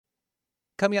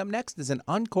Coming up next is an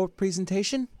encore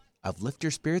presentation of Lift Your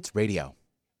Spirits Radio.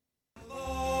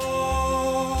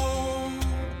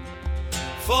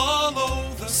 Follow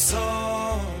the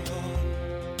sun,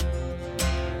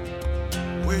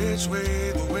 which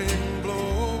way the wind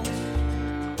blows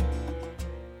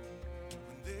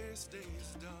when this day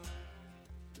is done.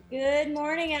 Good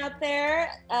morning out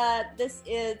there. This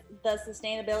is the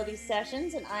Sustainability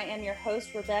Sessions, and I am your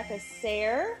host, Rebecca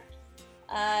Sayre.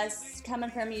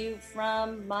 Coming from you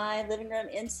from my living room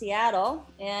in Seattle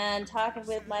and talking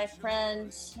with my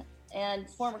friend and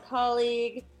former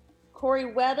colleague,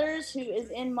 Corey Weathers, who is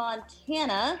in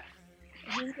Montana.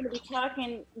 He's going to be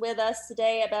talking with us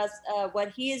today about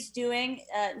what he is doing,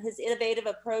 his innovative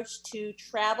approach to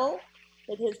travel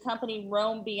with his company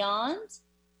Roam Beyond.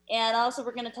 And also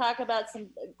we're going to talk about some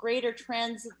greater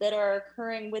trends that are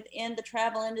occurring within the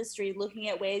travel industry, looking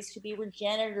at ways to be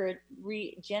regenerative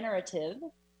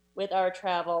with our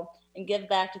travel and give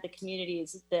back to the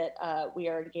communities that we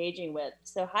are engaging with.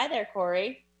 So hi there,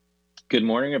 Corey. Good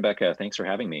morning, Rebecca. Thanks for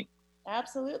having me.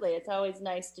 Absolutely. It's always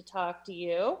nice to talk to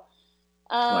you.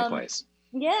 Likewise.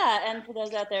 Yeah, and for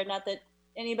those out there, not that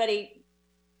anybody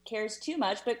cares too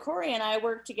much, but Corey and I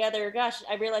worked together, gosh,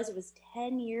 I realized it was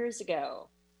 10 years ago.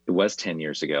 It was 10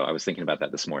 years ago. I was thinking about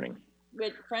that this morning.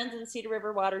 With Friends of the Cedar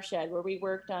River Watershed, where we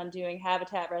worked on doing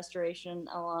habitat restoration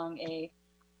along a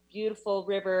beautiful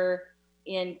river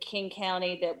in King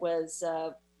County that was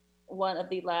one of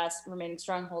the last remaining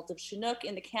strongholds of Chinook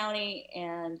in the county,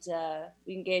 and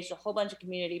we engaged a whole bunch of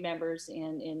community members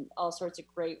in all sorts of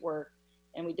great work,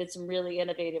 and we did some really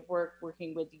innovative work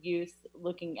working with youth,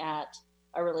 looking at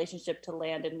our relationship to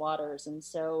land and waters. And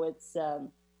so it's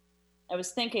I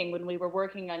was thinking when we were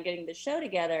working on getting the show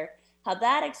together, how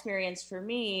that experience for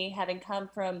me, having come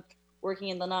from working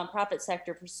in the nonprofit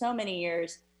sector for so many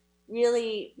years,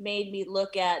 really made me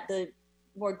look at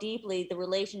more deeply the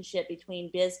relationship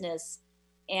between business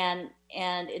and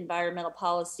environmental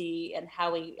policy, and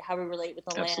how we relate with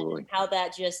the Absolutely. land, and how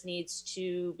that just needs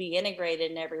to be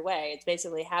integrated in every way. It's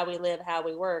basically how we live, how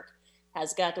we work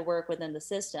has got to work within the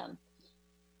system.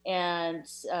 And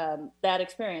that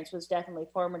experience was definitely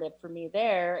formative for me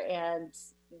there. And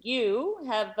you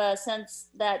have since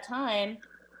that time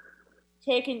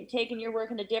taken your work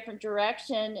in a different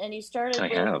direction, and you started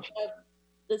with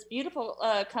this beautiful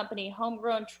company,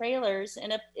 Homegrown Trailers.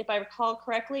 And if I recall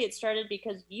correctly, it started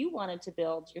because you wanted to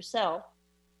build yourself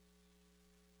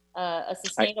a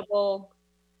sustainable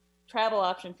travel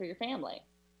option for your family.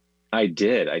 I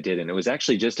did. And it was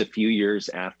actually just a few years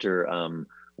after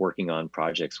working on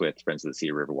projects with Friends of the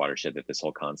Cedar River Watershed that this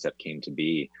whole concept came to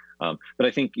be. But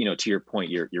I think, to your point,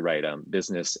 you're right.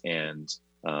 Business and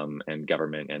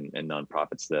government and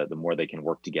nonprofits, the more they can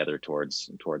work together towards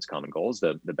common goals,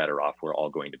 the better off we're all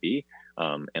going to be.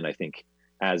 And I think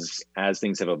as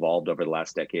things have evolved over the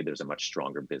last decade, there's a much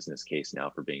stronger business case now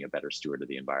for being a better steward of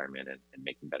the environment and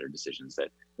making better decisions that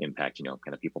impact,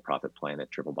 kind of people, profit, planet,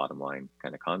 triple bottom line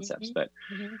kind of concepts. Mm-hmm. But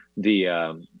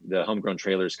mm-hmm. the Homegrown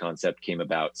Trailers concept came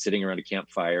about sitting around a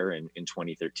campfire in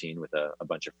 2013 with a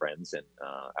bunch of friends and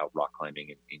out rock climbing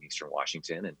in Eastern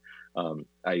Washington. And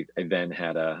I then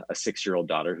had a 6-year-old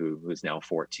daughter who is now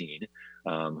 14,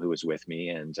 who was with me,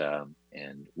 and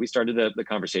we started the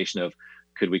conversation of,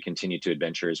 could we continue to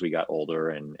adventure as we got older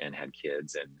and had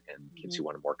kids and kids who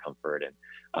wanted more comfort,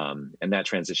 and that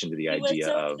transitioned to the idea of. She was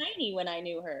so tiny when I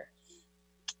knew her.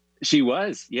 She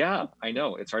was, yeah, I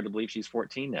know. It's hard to believe she's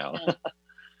 14 now.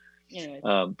 Anyway.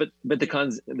 But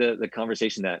the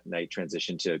conversation that night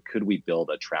transitioned to, could we build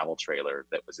a travel trailer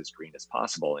that was as green as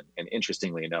possible? And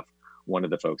interestingly enough, one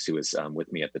of the folks who was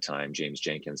with me at the time, James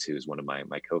Jenkins, who's one of my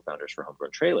co-founders for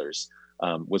Homegrown Trailers,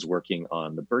 was working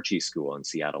on the Birchie School in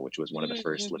Seattle, which was one of the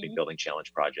first Living Building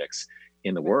Challenge projects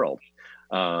in the world.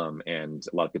 And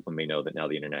a lot of people may know that now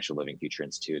the International Living Future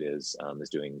Institute is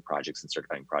doing projects and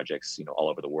certifying projects, all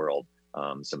over the world.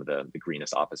 Some of the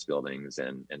greenest office buildings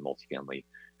and multifamily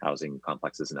housing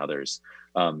complexes and others.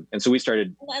 And so we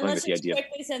started with the idea.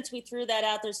 Quickly, since we threw that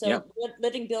out there, so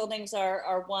living buildings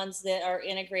are ones that are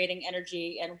integrating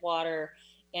energy and water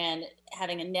and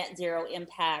having a net zero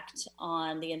impact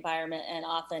on the environment, and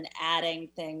often adding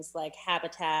things like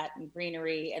habitat and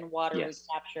greenery and water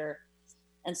recapture.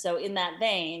 And so in that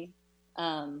vein,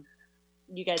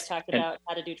 you guys talked about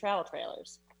how to do travel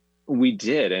trailers. We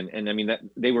did, and I mean that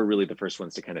they were really the first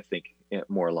ones to kind of think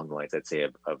more along the lines, I'd say,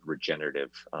 of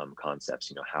regenerative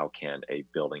concepts. How can a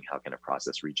building, how can a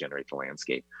process regenerate the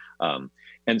landscape?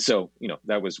 And so,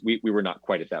 that was we were not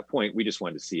quite at that point. We just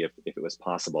wanted to see if it was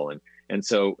possible, and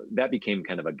so that became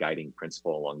kind of a guiding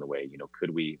principle along the way.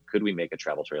 Could we make a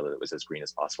travel trailer that was as green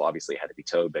as possible? Obviously, it had to be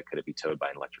towed, but could it be towed by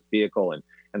an electric vehicle? And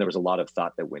there was a lot of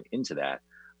thought that went into that,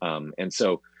 and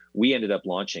so we ended up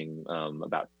launching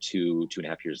about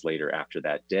 2.5 years later after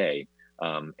that day.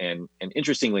 And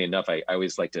interestingly enough, I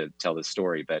always like to tell this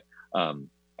story, but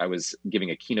I was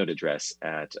giving a keynote address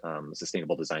at a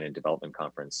Sustainable Design and Development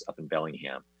Conference up in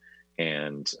Bellingham,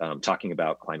 and talking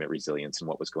about climate resilience and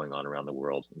what was going on around the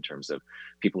world in terms of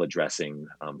people addressing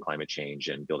climate change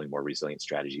and building more resilient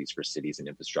strategies for cities and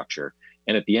infrastructure.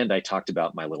 And at the end, I talked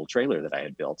about my little trailer that I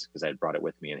had built because I had brought it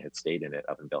with me and had stayed in it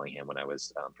up in Bellingham when I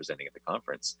was presenting at the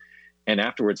conference. And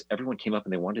afterwards, everyone came up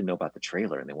and they wanted to know about the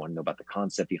trailer, and they wanted to know about the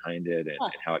concept behind it and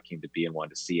how it came to be, and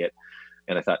wanted to see it.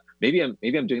 And I thought, maybe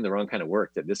I'm doing the wrong kind of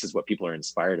work, that this is what people are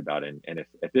inspired about. And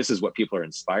if this is what people are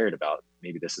inspired about,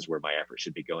 maybe this is where my effort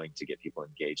should be going, to get people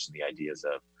engaged in the ideas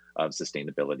of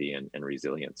sustainability and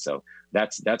resilience. So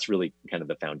that's really kind of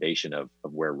the foundation of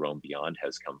where Roam Beyond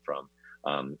has come from.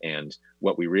 And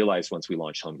what we realized once we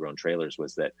launched Homegrown Trailers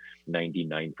was that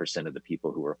 99% of the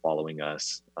people who were following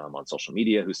us on social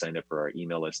media, who signed up for our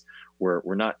email list,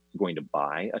 were not going to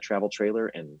buy a travel trailer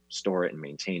and store it and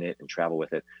maintain it and travel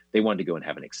with it. They wanted to go and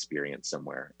have an experience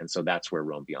somewhere. And so that's where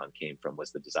Roam Beyond came from,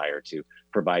 was the desire to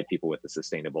provide people with a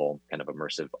sustainable, kind of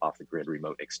immersive, off-the-grid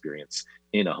remote experience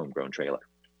in a homegrown trailer.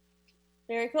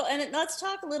 Very cool. And let's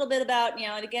talk a little bit about,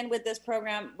 and again, with this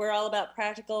program, we're all about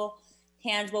practical,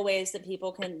 tangible ways that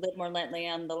people can live more lightly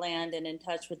on the land and in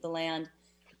touch with the land.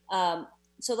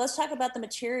 So let's talk about the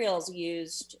materials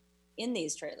used in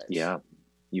these trailers. Yeah,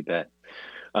 you bet.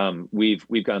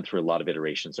 We've gone through a lot of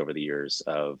iterations over the years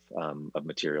of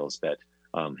materials that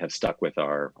have stuck with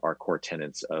our core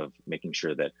tenets of making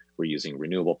sure that we're using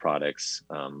renewable products,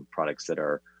 products that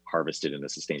are harvested in a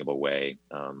sustainable way,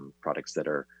 products that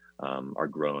are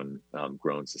grown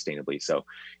sustainably. So,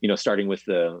 starting with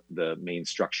the main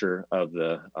structure of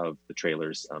the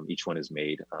trailers, each one is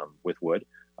made with wood,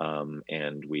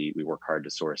 and we work hard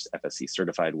to source FSC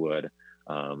certified wood,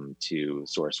 to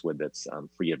source wood that's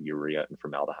free of urea and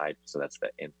formaldehyde. So that's the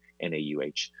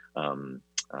NAUH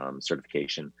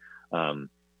certification.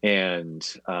 And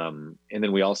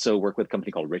then we also work with a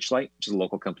company called Richlight, which is a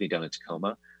local company down in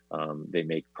Tacoma. They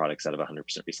make products out of 100%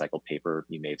 recycled paper.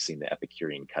 You may have seen the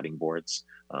Epicurean cutting boards.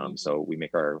 So we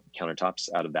make our countertops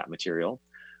out of that material.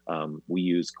 We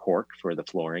use cork for the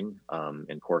flooring,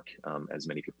 and cork, as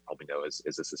many people probably know, is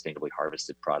a sustainably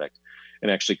harvested product. And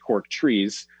actually, cork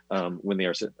trees, when they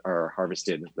are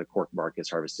harvested, the cork bark is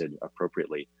harvested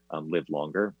appropriately, live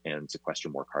longer and sequester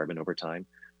more carbon over time.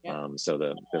 Yeah. So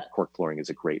the cork flooring is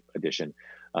a great addition.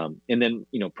 And then,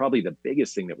 probably the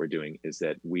biggest thing that we're doing is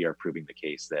that we are proving the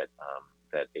case that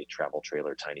a travel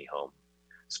trailer, tiny home,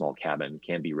 small cabin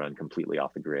can be run completely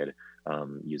off the grid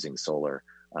using solar.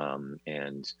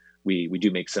 And we do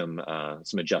make some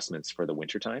adjustments for the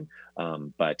wintertime,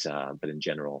 but in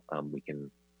general, we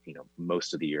can,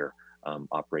 most of the year,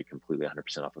 operate completely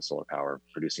 100% off of solar power,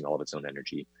 producing all of its own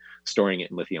energy, storing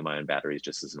it in lithium-ion batteries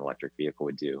just as an electric vehicle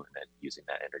would do, and then using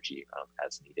that energy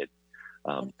as needed.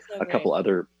 A couple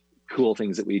other cool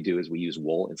things that we do is we use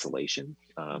wool insulation,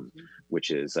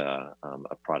 which is a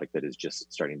product that is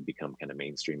just starting to become kind of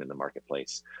mainstream in the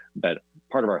marketplace. But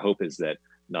part of our hope is that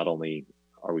not only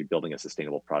are we building a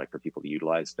sustainable product for people to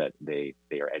utilize, but they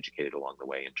are educated along the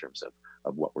way in terms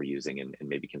of what we're using, and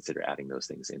maybe consider adding those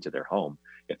things into their home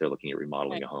if they're looking at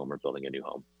remodeling a home or building a new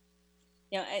home.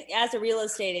 As a real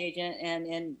estate agent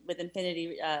and with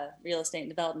Infinity Real Estate and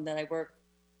Development that I work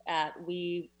at,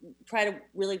 we try to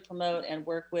really promote and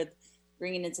work with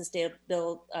green and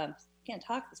sustainable,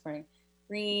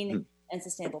 green and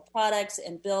sustainable products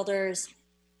and builders.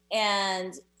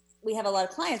 And we have a lot of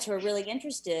clients who are really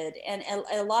interested, and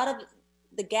a lot of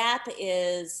the gap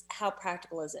is, how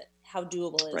practical is it? How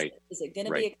doable is it? Is it going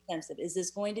to be expensive? Is this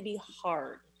going to be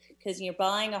hard? Because you're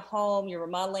buying a home, you're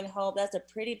remodeling a home. That's a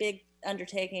pretty big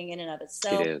undertaking in and of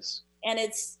itself. It is, and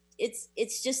it's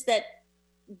just that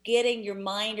getting your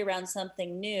mind around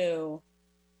something new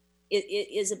it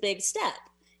is a big step.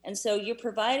 And so you're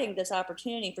providing this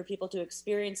opportunity for people to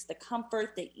experience the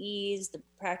comfort, the ease, the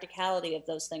practicality of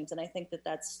those things. And I think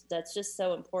that's just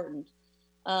so important.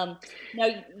 Now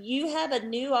you have a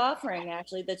new offering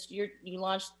actually that you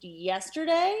launched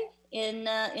yesterday in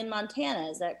Montana.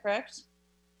 Is that correct?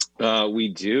 We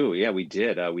do. Yeah, we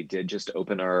did. We did just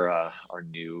open our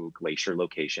new glacier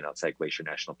location outside Glacier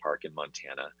National Park in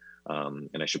Montana.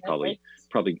 And I should probably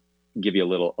give you a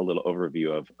little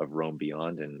overview of Roam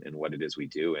Beyond and what it is we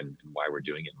do and why we're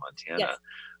doing it in Montana.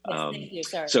 Yes, thank you.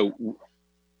 Sorry. So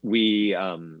we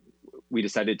we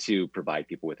decided to provide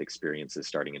people with experiences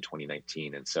starting in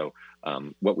 2019. And so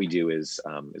what we do is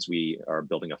we are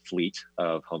building a fleet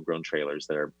of homegrown trailers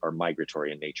that are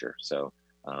migratory in nature. So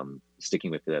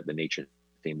sticking with the nature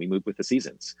theme, we move with the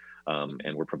seasons,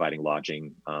 and we're providing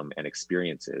lodging and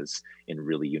experiences in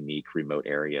really unique remote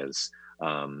areas,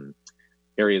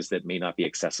 areas that may not be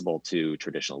accessible to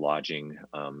traditional lodging,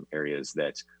 areas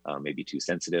that may be too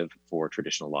sensitive for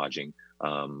traditional lodging,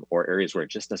 or areas where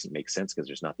it just doesn't make sense because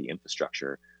there's not the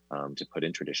infrastructure to put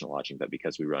in traditional lodging. But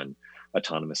because we run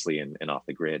autonomously and off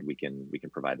the grid, we can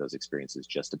provide those experiences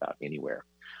just about anywhere.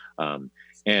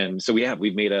 And so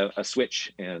we've made a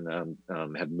switch and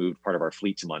have moved part of our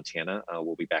fleet to Montana.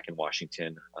 We'll be back in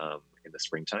Washington in the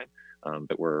springtime.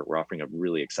 But we're offering a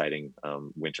really exciting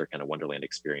winter kind of wonderland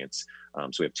experience.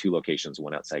 So we have two locations,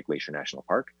 one outside Glacier National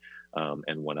Park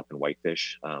and one up in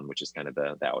Whitefish, which is kind of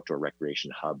the outdoor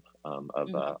recreation hub of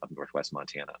Northwest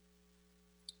Montana.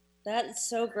 That is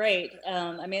so great.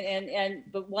 I mean,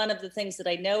 but one of the things that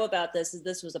I know about this is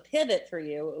this was a pivot for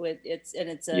you.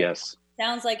 Yes.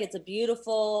 Sounds like it's a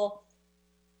beautiful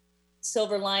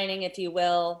silver lining, if you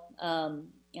will.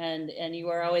 And you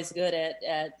are always good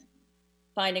at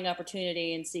finding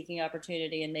opportunity and seeking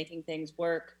opportunity and making things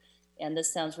work. And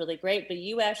this sounds really great, but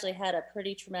you actually had a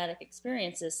pretty traumatic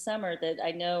experience this summer that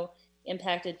I know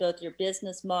impacted both your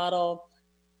business model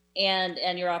and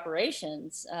your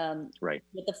operations. Right.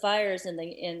 With the fires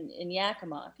in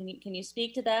Yakima. Can you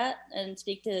speak to that and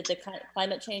speak to the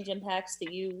climate change impacts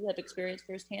that you have experienced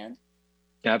firsthand?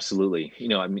 Absolutely.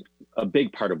 I mean, a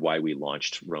big part of why we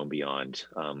launched Roam Beyond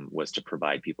was to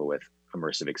provide people with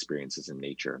immersive experiences in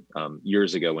nature.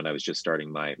 Years ago, when I was just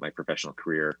starting my professional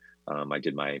career, I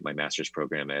did my master's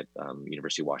program at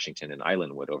University of Washington in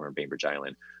Islandwood over in Bainbridge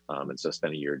Island. And so I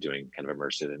spent a year doing kind of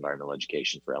immersive environmental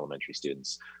education for elementary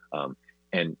students.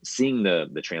 And seeing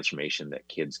the transformation that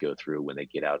kids go through when they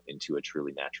get out into a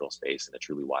truly natural space and a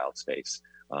truly wild space,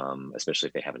 especially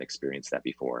if they haven't experienced that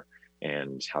before,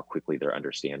 and how quickly their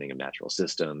understanding of natural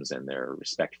systems and their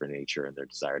respect for nature and their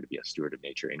desire to be a steward of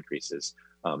nature increases.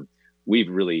 We've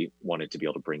really wanted to be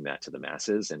able to bring that to the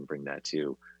masses and bring that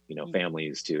to,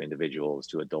 families, to individuals,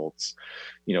 to adults,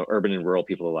 urban and rural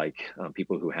people alike,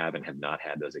 people who have and have not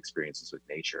had those experiences with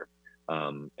nature.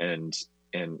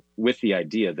 And with the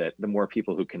idea that the more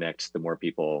people who connect, the more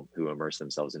people who immerse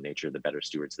themselves in nature, the better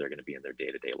stewards they're going to be in their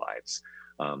day-to-day lives.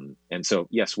 And so,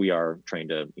 yes, we are trying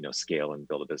to, scale and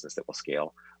build a business that will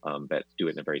scale, but do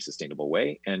it in a very sustainable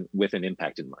way and with an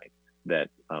impact in mind that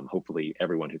hopefully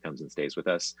everyone who comes and stays with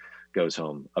us goes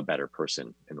home a better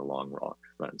person in the long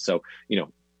run. So,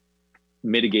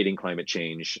 mitigating climate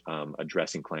change,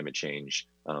 addressing climate change,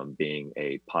 being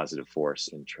a positive force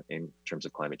in terms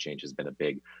of climate change has been a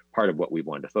big part of what we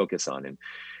wanted to focus on.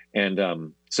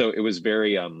 And so it was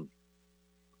very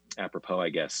apropos, I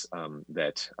guess,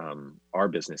 that our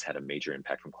business had a major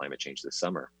impact from climate change this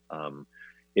summer.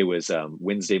 It was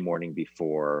Wednesday morning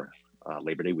before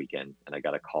Labor Day weekend, and I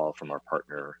got a call from our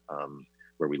partner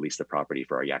where we lease the property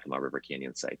for our Yakima River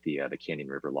Canyon site. The Canyon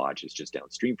River Lodge is just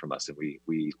downstream from us, and we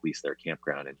lease their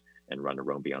campground and run a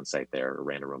Roam Beyond site there, or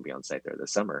ran a Roam Beyond site there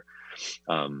this summer.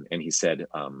 And he said,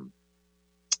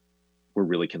 we're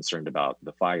really concerned about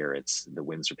the fire. The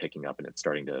winds are picking up and it's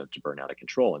starting to burn out of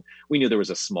control. And we knew there was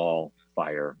a small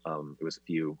fire. It was a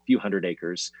few hundred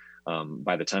acres.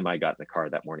 By the time I got in the car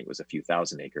that morning, it was a few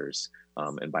thousand acres.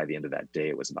 And by the end of that day,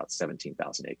 it was about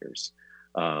 17,000 acres.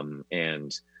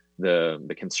 And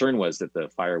the concern was that the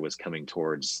fire was coming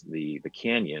towards the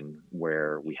canyon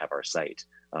where we have our site.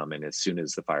 And as soon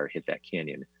as the fire hit that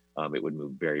canyon, it would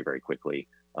move very, very quickly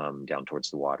down towards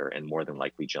the water and more than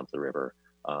likely jump the river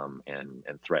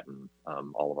and threaten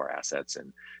all of our assets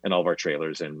and all of our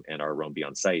trailers and our Roam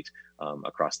Beyond site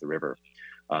across the river.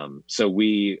 So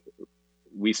we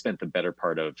spent the better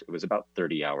part of, it was about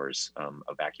 30 hours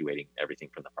evacuating everything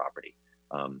from the property.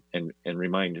 And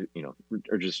remind,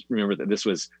 or just remember that this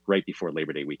was right before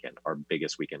Labor Day weekend, our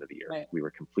biggest weekend of the year. Right. We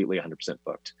were completely 100%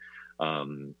 booked.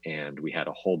 And we had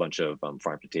a whole bunch of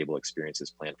farm to table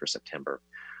experiences planned for September.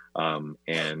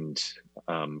 And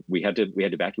we had to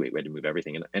evacuate, we had to move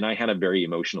everything. And I had a very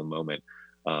emotional moment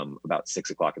about 6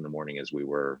 o'clock in the morning as we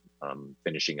were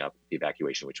finishing up the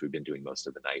evacuation, which we've been doing most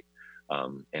of the night.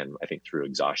 And I think through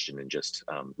exhaustion and just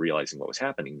realizing what was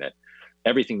happening, that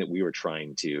everything that we were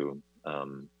trying to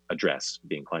address,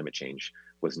 being climate change,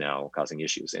 was now causing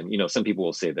issues. And, some people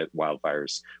will say that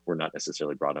wildfires were not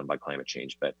necessarily brought on by climate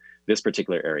change, but this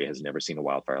particular area has never seen a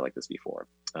wildfire like this before.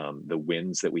 The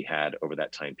winds that we had over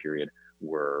that time period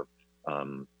were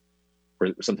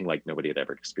something like nobody had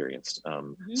ever experienced.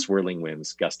 Swirling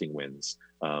winds, gusting winds.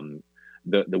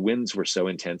 The winds were so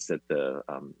intense that the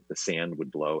sand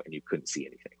would blow and you couldn't see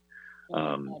anything.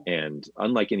 And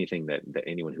unlike anything that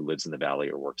anyone who lives in the valley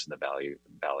or works in the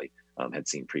valley had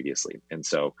seen previously. And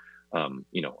so,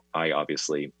 I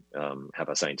obviously have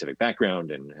a scientific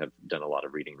background and have done a lot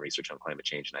of reading and research on climate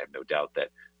change. And I have no doubt that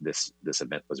this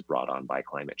event was brought on by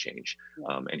climate change.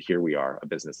 And here we are, a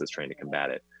business that's trying to combat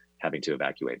it, having to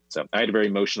evacuate. So I had a very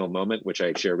emotional moment, which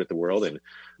I shared with the world, and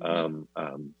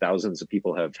thousands of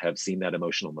people have seen that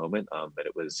emotional moment. But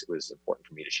it was important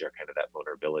for me to share kind of that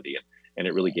vulnerability, and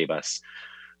it really gave us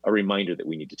a reminder that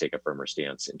we need to take a firmer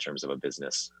stance in terms of a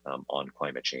business on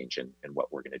climate change and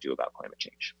what we're going to do about climate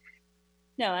change.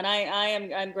 No, and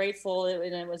I'm grateful,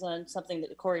 and it was on something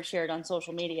that Corey shared on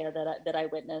social media that I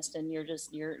witnessed, and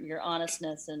your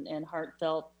honestness and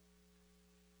heartfelt.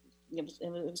 It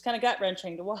was kind of gut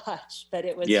wrenching to watch, but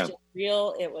it was just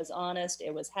real. It was honest.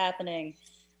 It was happening.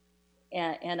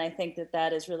 And I think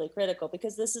that is really critical,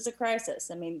 because this is a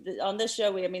crisis. I mean, on this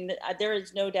show, there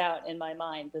is no doubt in my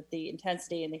mind that the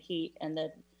intensity and the heat and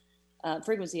the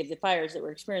frequency of the fires that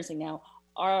we're experiencing now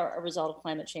are a result of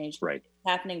climate change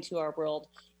happening to our world.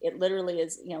 It literally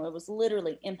is, it was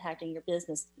literally impacting your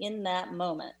business in that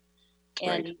moment.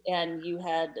 And you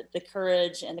had the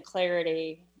courage and the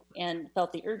clarity and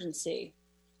felt the urgency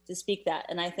to speak that.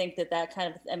 And I think that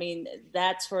kind of,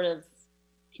 that sort of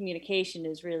communication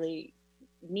is really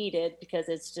needed, because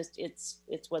it's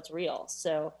what's real.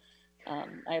 So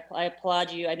I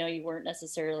applaud you. I know you weren't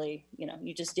necessarily,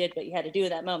 you just did what you had to do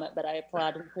in that moment, but I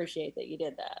applaud and appreciate that you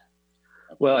did that.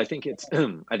 Well, I think it's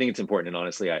important. And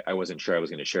honestly, I wasn't sure I was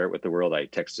going to share it with the world. I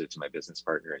texted it to my business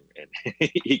partner, and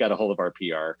he got a hold of our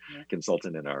PR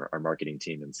consultant and our marketing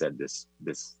team and said, this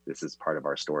is part of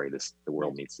our story. The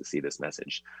world needs to see this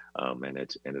message. And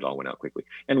it all went out quickly.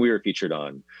 And we were featured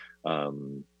on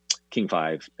King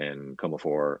 5 and Coma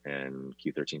 4 and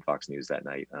Q13 Fox News that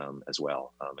night as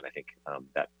well. And I think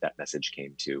that message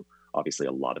came to obviously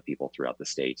a lot of people throughout the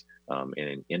state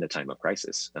in a time of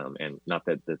crisis. And not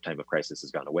that the time of crisis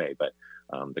has gone away, but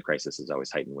the crisis is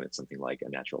always heightened when it's something like a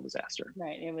natural disaster.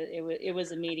 Right. It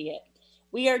was immediate.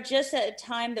 We are just at a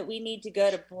time that we need to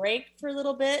go to break for a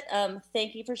little bit.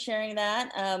 Thank you for sharing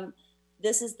that.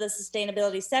 This is the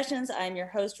Sustainability Sessions. I'm your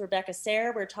host, Rebecca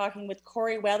Sayre. We're talking with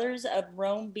Corey Weathers of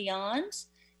Roam Beyond.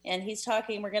 And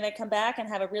we're going to come back and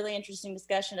have a really interesting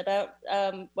discussion about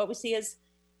what we see as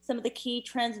some of the key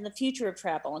trends in the future of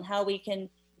travel and how we can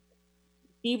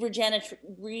be regenerative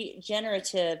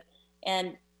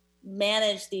and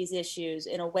manage these issues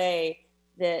in a way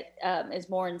that is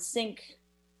more in sync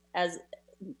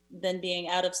than being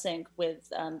out of sync with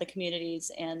the communities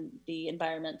and the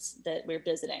environments that we're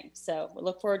visiting. So we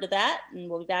look forward to that, and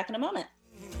we'll be back in a moment.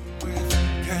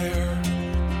 With care.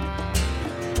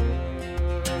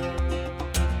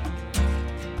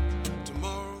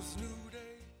 Tomorrow's new day.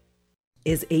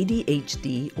 Is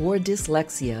ADHD or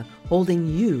dyslexia holding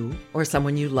you or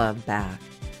someone you love back?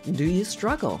 Do you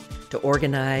struggle to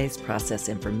organize, process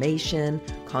information,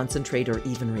 concentrate, or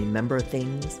even remember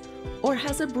things? Or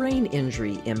has a brain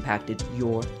injury impacted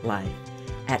your life?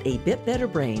 At A Bit Better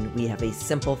Brain, we have a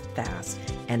simple, fast,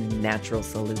 and natural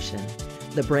solution.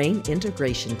 The brain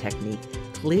integration technique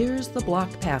clears the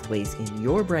blocked pathways in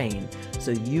your brain so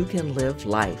you can live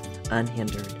life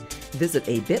unhindered. Visit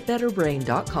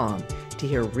abitbetterbrain.com to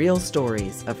hear real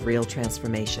stories of real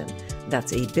transformation.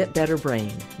 That's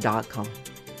abitbetterbrain.com.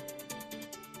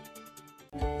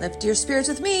 Lift your spirits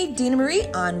with me, Dina Marie,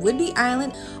 on Whidbey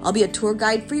Island. I'll be a tour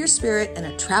guide for your spirit and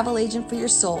a travel agent for your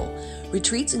soul.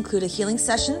 Retreats include a healing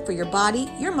session for your body,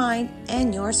 your mind,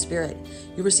 and your spirit.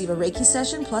 You'll receive a Reiki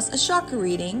session plus a chakra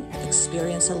reading,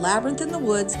 experience a labyrinth in the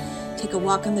woods, take a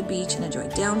walk on the beach, and enjoy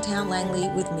downtown Langley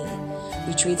with me.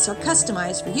 Retreats are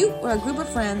customized for you or a group of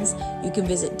friends. You can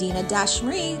visit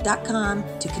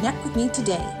dina-marie.com to connect with me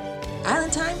today.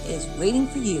 Island Time is waiting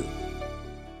for you.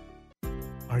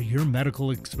 Are your medical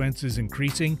expenses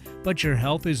increasing, but your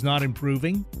health is not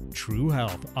improving? True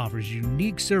Health offers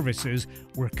unique services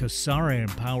where Sayre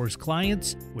empowers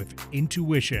clients with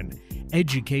intuition,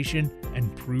 education,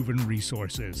 and proven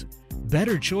resources.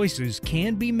 Better choices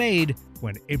can be made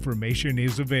when information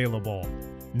is available.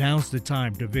 Now's the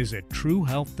time to visit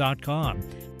truehealth.com.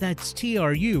 That's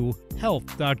TRU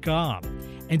health.com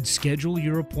and schedule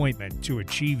your appointment to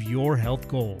achieve your health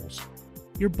goals.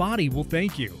 Your body will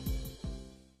thank you.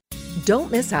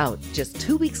 Don't miss out. Just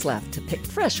 2 weeks left to pick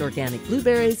fresh organic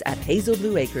blueberries at Hazel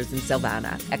Blue Acres in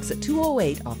Savannah, exit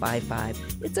 208 off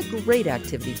I-5. It's a great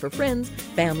activity for friends,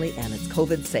 family, and it's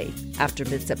COVID safe. After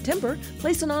mid-September,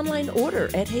 place an online order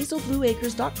at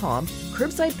hazelblueacres.com.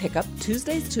 Curbside pickup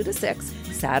Tuesdays 2 to 6,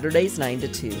 Saturdays 9 to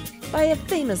 2. Buy a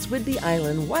famous Whidbey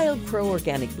Island Wild Crow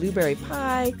organic blueberry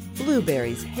pie,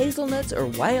 blueberries, hazelnuts, or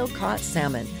wild-caught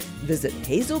salmon. Visit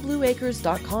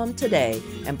hazelblueacres.com today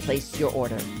and place your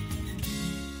order.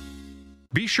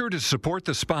 Be sure to support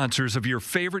the sponsors of your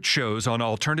favorite shows on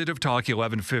Alternative Talk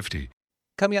 1150.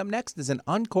 Coming up next is an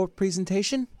encore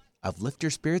presentation of Lift Your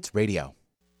Spirits Radio.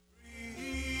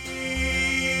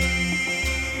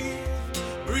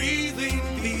 Breathing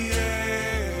the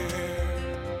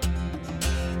air.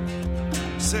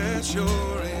 Set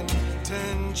your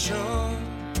intention.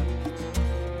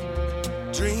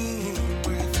 Dream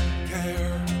with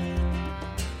care.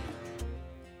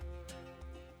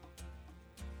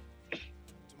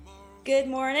 Good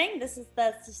morning. This is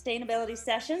the Sustainability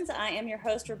Sessions. I am your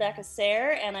host, Rebecca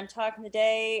Sayre, and I'm talking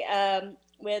today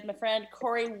with my friend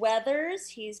Corey Weathers.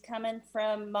 He's coming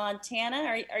from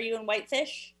Montana. Are you in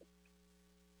Whitefish?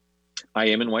 I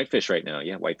am in Whitefish right now.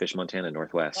 Yeah, Whitefish, Montana,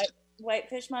 Northwest.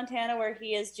 Whitefish, Montana, where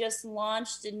he has just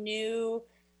launched a new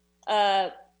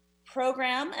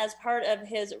program as part of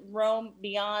his Roam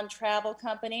Beyond travel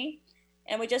company.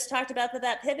 And we just talked about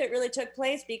that pivot really took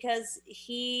place because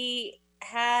he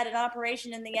had an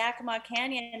operation in the Yakima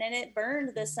Canyon and it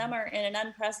burned this summer in an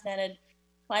unprecedented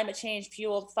climate change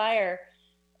fueled fire.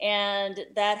 And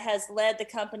that has led the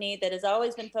company that has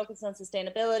always been focused on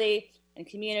sustainability and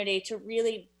community to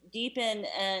really deepen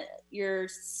your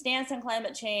stance on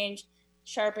climate change,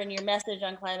 sharpen your message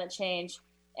on climate change.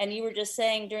 And you were just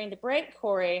saying during the break,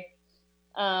 Corey,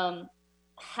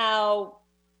 how,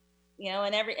 you know,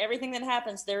 and everything that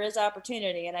happens, there is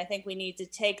opportunity. And I think we need to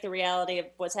take the reality of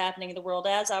what's happening in the world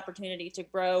as opportunity to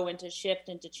grow and to shift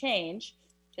and to change,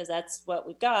 because that's what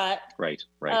we've got. Right.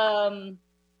 That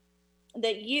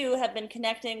you have been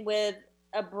connecting with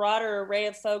a broader array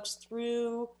of folks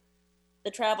through the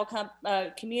travel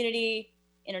community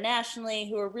internationally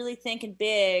who are really thinking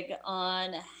big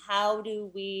on how do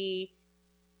we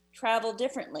travel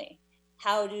differently?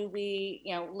 How do we,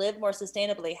 live more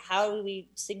sustainably? How do we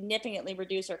significantly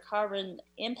reduce our carbon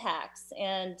impacts?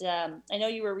 And I know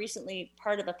you were recently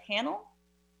part of a panel.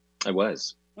 I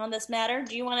was. On this matter.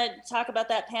 Do you want to talk about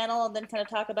that panel and then kind of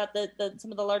talk about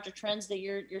some of the larger trends that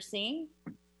you're seeing?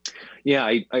 Yeah,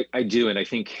 I do, and I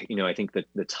think that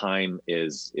the time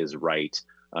is right.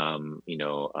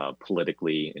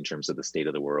 Politically, in terms of the state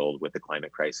of the world with the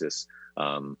climate crisis.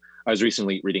 I was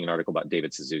recently reading an article about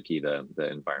David Suzuki, the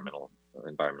environmentalist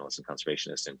and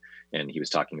conservationist, and he was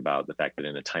talking about the fact that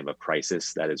in a time of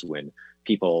crisis, that is when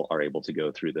people are able to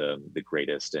go through the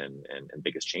greatest and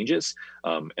biggest changes.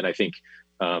 And I think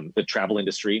the travel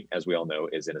industry, as we all know,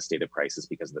 is in a state of crisis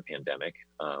because of the pandemic.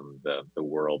 The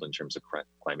world, in terms of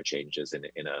climate change, is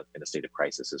in a state of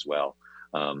crisis as well.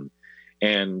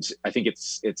 And I think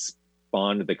it's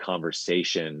spawned the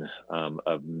conversation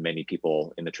of many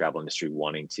people in the travel industry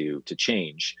wanting to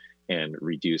change and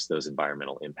reduce those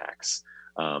environmental impacts.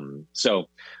 So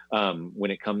when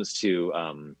it comes to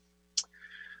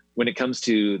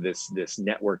this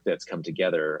network that's come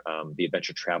together, the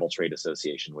Adventure Travel Trade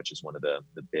Association, which is one of the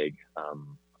big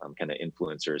kind of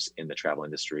influencers in the travel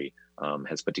industry,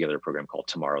 has put together a program called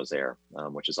Tomorrow's Air,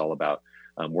 which is all about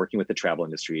working with the travel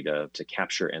industry to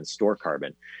capture and store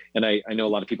carbon. And I know a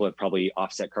lot of people have probably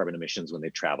offset carbon emissions when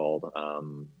they've traveled.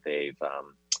 They've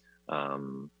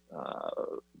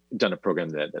done a program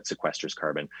that sequesters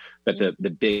carbon, but the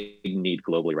big need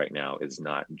globally right now is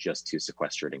not just to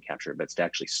sequester it and capture it, but it's to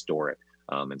actually store it.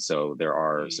 And so there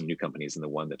are some new companies, and the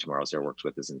one that Tomorrow's Air works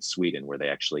with is in Sweden, where they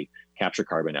actually capture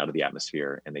carbon out of the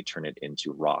atmosphere and they turn it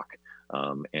into rock,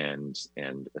 and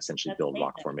essentially build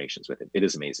rock formations with it. It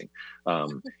is amazing.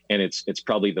 And it's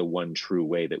probably the one true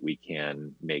way that we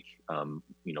can make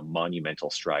monumental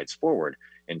strides forward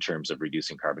in terms of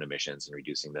reducing carbon emissions and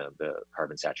reducing the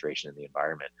carbon saturation in the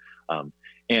environment.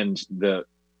 And the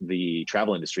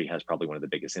travel industry has probably one of the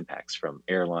biggest impacts, from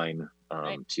airline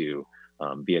to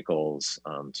vehicles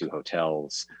to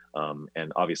hotels.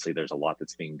 And obviously there's a lot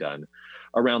that's being done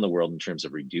around the world in terms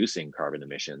of reducing carbon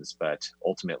emissions, but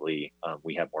ultimately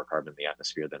we have more carbon in the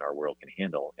atmosphere than our world can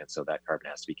handle. And so that carbon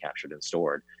has to be captured and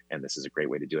stored. And this is a great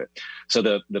way to do it. So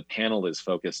the panel is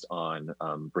focused on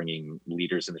bringing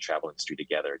leaders in the travel industry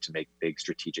together to make big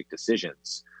strategic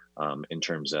decisions in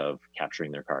terms of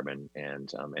capturing their carbon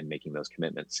and making those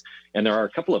commitments. And there are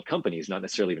a couple of companies, not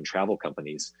necessarily even travel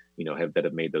companies, that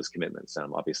have made those commitments.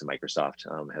 Obviously, Microsoft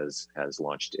has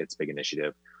launched its big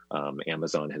initiative.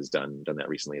 Amazon has done that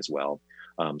recently as well.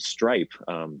 Stripe,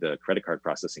 the credit card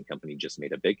processing company, just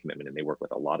made a big commitment, and they work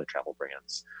with a lot of travel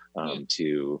brands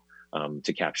to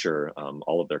capture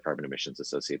all of their carbon emissions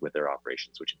associated with their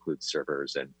operations, which includes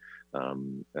servers and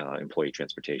employee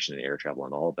transportation and air travel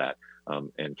and all of that,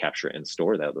 and capture and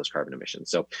store those carbon emissions.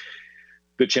 So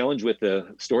the challenge with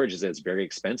the storage is that it's very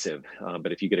expensive,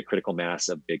 but if you get a critical mass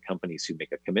of big companies who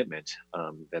make a commitment,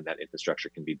 then that infrastructure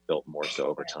can be built more so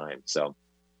over time. So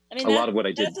I mean, a lot of what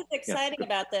I did. That's what's exciting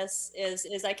about this is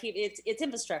it's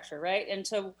infrastructure, right? And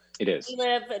so it is. We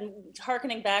live, and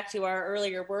harkening back to our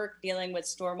earlier work dealing with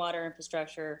stormwater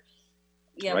infrastructure,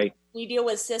 right. We deal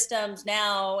with systems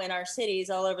now in our cities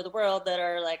all over the world that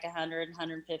are like 100,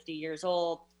 150 years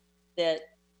old.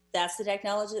 That's the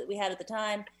technology that we had at the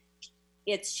time.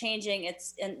 It's changing.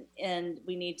 And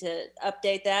we need to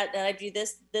update that. And I view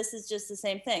this is just the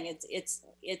same thing.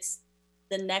 It's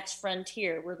the next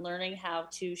frontier. We're learning how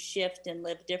to shift and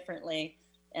live differently,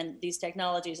 and these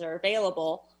technologies are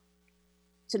available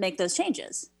to make those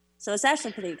changes. So it's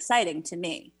actually pretty exciting to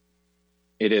me.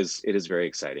 It is very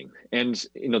exciting. And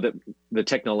the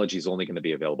technology is only going to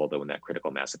be available though when that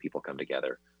critical mass of people come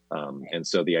together. And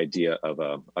so the idea of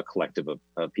a collective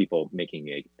of people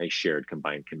making a shared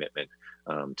combined commitment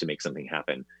to make something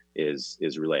happen is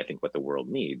really, I think, what the world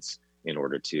needs in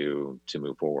order to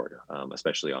move forward,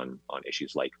 especially on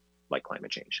issues like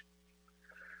climate change.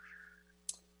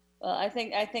 Well, I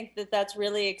think that's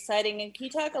really exciting. And can you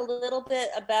talk a little bit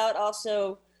about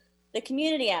also the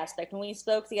community aspect? When we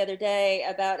spoke the other day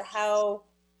about how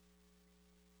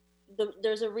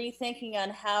there's a rethinking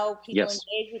on how people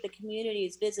engage with the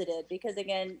communities visited, because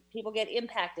again, people get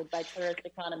impacted by tourist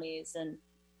economies, and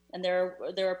there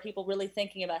are people really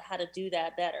thinking about how to do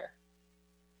that better.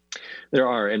 There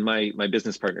are, and my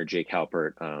business partner Jake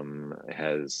Halpert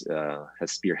has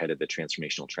spearheaded the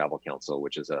Transformational Travel Council,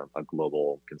 which is a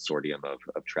global consortium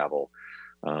of travel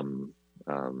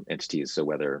entities. So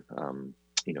whether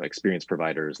experience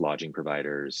providers, lodging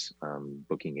providers,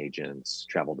 booking agents,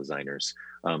 travel designers,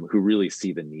 who really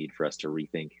see the need for us to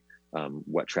rethink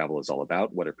what travel is all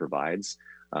about, what it provides.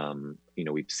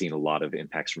 We've seen a lot of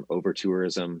impacts from over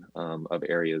tourism of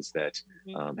areas that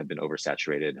have been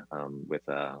oversaturated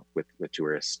with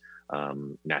tourists,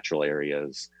 natural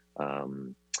areas,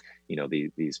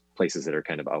 these places that are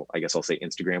kind of, I guess I'll say,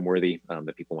 Instagram worthy,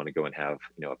 that people want to go and have,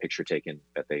 a picture taken,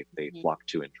 that they flock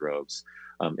to in droves,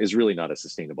 is really not a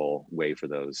sustainable way for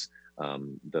those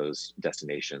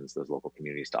destinations, those local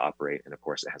communities to operate. And of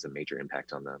course, it has a major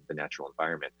impact on the natural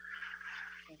environment.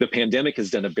 The pandemic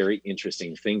has done a very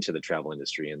interesting thing to the travel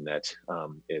industry in that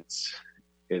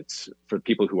it's for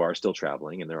people who are still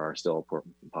traveling, and there are still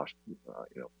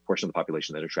portion of the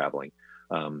population that are traveling.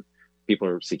 People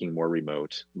are seeking more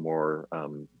remote, more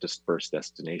dispersed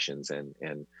destinations,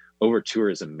 and over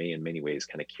tourism may in many ways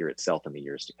kind of cure itself in the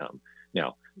years to come.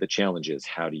 Now, the challenge is,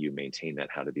 how do you maintain that?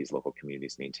 How do these local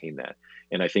communities maintain that?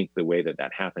 And I think the way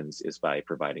that happens is by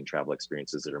providing travel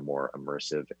experiences that are more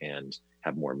immersive and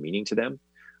have more meaning to them.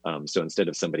 So instead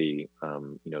of somebody,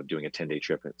 doing a 10-day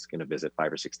trip, it's going to visit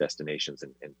 5 or 6 destinations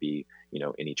and be,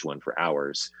 in each one for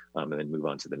hours, and then move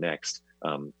on to the next.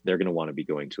 They're going to want to be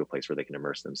going to a place where they can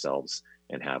immerse themselves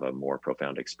and have a more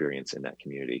profound experience in that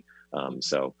community.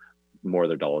 So more of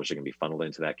their dollars are going to be funneled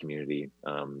into that community.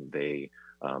 They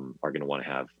are going to want to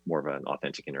have more of an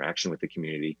authentic interaction with the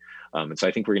community. And so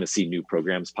I think we're going to see new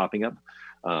programs popping up.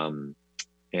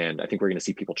 And I think we're going to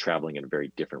see people traveling in a very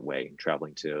different way,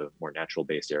 traveling to more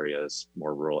natural-based areas,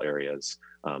 more rural areas,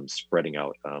 spreading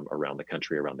out around the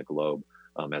country, around the globe,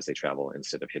 as they travel,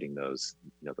 instead of hitting those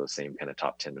same kind of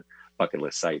top 10 bucket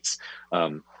list sites.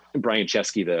 Brian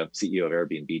Chesky, the CEO of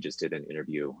Airbnb, just did an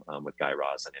interview with Guy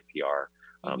Raz on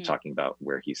NPR, talking about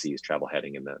where he sees travel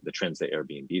heading and the trends that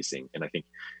Airbnb is seeing. And I think,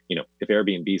 if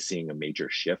Airbnb is seeing a major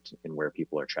shift in where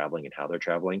people are traveling and how they're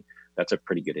traveling, that's a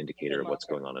pretty good indicator of what's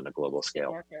going on a global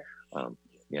scale.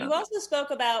 You also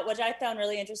spoke about, which I found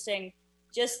really interesting,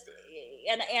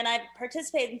 and I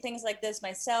participate in things like this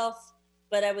myself,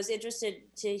 but I was interested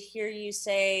to hear you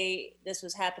say this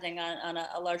was happening on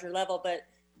a larger level, but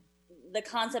the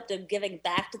concept of giving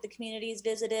back to the communities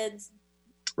visited.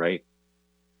 Right.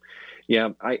 Yeah,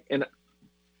 I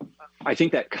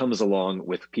think that comes along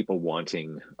with people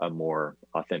wanting a more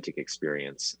authentic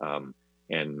experience,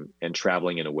 and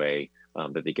traveling in a way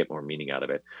that they get more meaning out of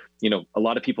it. A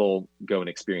lot of people go and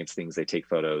experience things. They take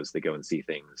photos, they go and see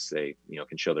things. They,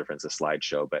 can show their friends a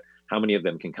slideshow, but how many of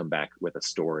them can come back with a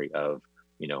story of,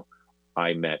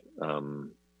 I met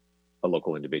a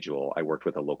local individual, I worked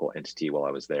with a local entity while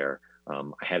I was there. I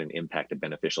had an impact, a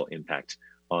beneficial impact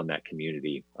on that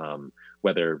community,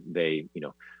 whether they,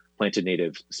 planted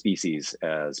native species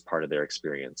as part of their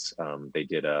experience. They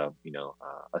did a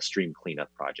stream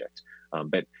cleanup project.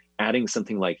 But adding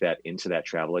something like that into that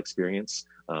travel experience,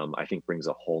 I think brings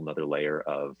a whole nother layer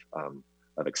of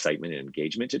excitement and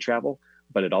engagement to travel.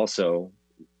 But it also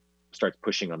starts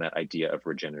pushing on that idea of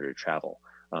regenerative travel.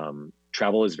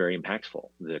 Travel is very impactful.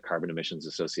 The carbon emissions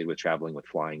associated with traveling, with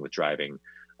flying, with driving,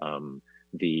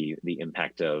 the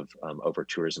impact of over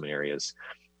tourism in areas.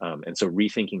 And so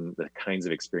rethinking the kinds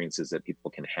of experiences that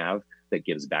people can have that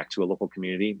gives back to a local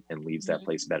community and leaves that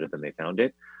place better than they found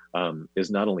it, is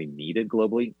not only needed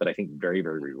globally, but I think very,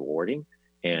 very rewarding.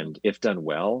 And if done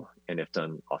well, and if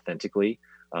done authentically,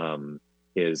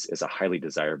 is a highly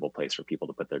desirable place for people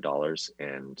to put their dollars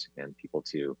and people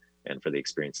to, and for the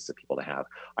experiences of people to have.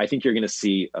 I think you're going to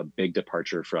see a big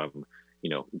departure from,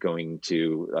 going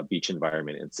to a beach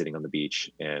environment and sitting on the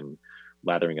beach and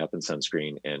lathering up in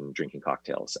sunscreen and drinking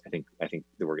cocktails. I think that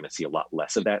we're going to see a lot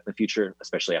less of that in the future,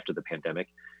 especially after the pandemic,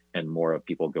 and more of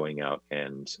people going out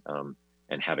and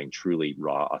having truly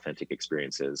raw, authentic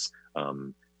experiences,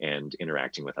 and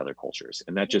interacting with other cultures.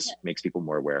 And that just makes people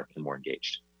more aware and more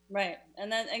engaged. Right.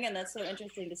 And then again, that's so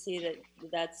interesting to see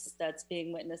that's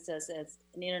being witnessed as an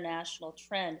international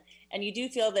trend. And you do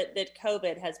feel that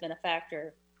COVID has been a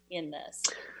factor in this.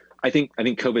 I think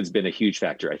COVID's been a huge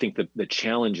factor. I think the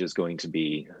challenge is going to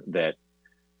be that,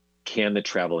 can the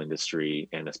travel industry,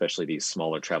 and especially these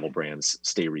smaller travel brands,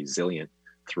 stay resilient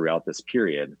throughout this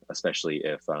period, especially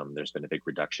if there's been a big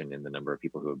reduction in the number of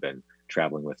people who have been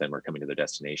traveling with them or coming to their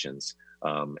destinations,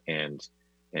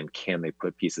 and can they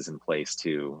put pieces in place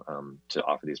to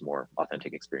offer these more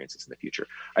authentic experiences in the future?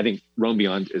 I think Roam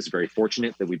Beyond is very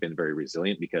fortunate that we've been very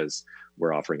resilient, because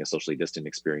we're offering a socially distant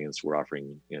experience. We're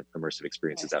offering immersive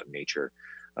experiences out in nature.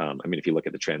 If you look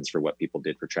at the trends for what people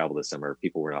did for travel this summer,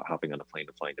 people were not hopping on a plane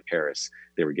to fly into Paris.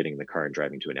 They were getting in the car and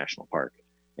driving to a national park.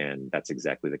 And that's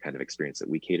exactly the kind of experience that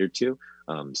we catered to.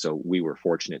 So we were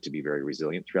fortunate to be very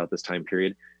resilient throughout this time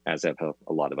period, as have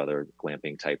a lot of other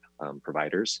glamping type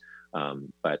providers.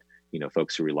 But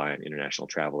folks who rely on international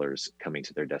travelers coming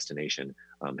to their destination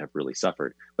have really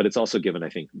suffered. But it's also given, I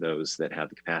think, those that have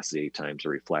the capacity time to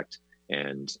reflect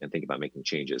and think about making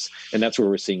changes. And that's where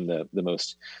we're seeing the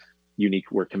most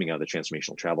unique work coming out of the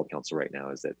Transformational Travel Council right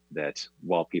now, is that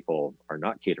while people are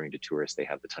not catering to tourists, they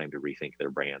have the time to rethink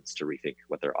their brands, to rethink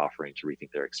what they're offering, to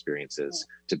rethink their experiences,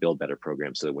 to build better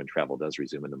programs so that when travel does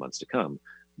resume in the months to come,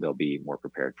 they'll be more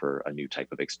prepared for a new type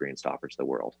of experience to offer to the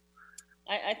world.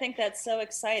 I think that's so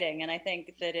exciting, and I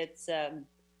think that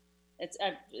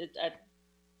I'm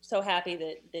so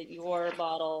happy that your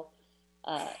model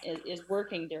is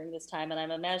working during this time, and I'm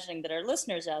imagining that our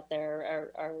listeners out there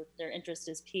are their interest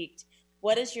is piqued.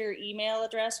 What is your email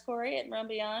address, Corey, at Roam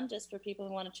Beyond, just for people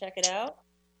who want to check it out?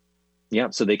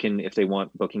 Yeah, so they can, if they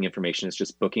want booking information, it's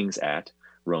just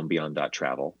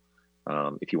bookings@roambeyond.travel.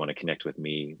 If you want to connect with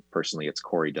me personally, it's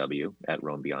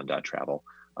CoreyW@roambeyond.travel.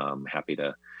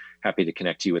 Happy to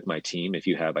connect you with my team if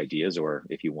you have ideas, or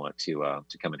if you want to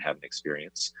come and have an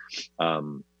experience.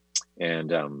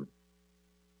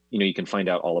 You can find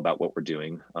out all about what we're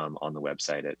doing on the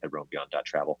website at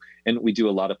roambeyond.travel. And we do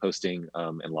a lot of posting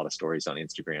and a lot of stories on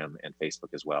Instagram and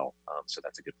Facebook as well. So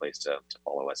that's a good place to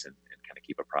follow us and kind of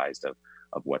keep apprised of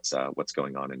what's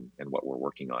going on and what we're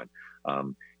working on.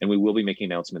 And we will be making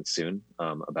announcements soon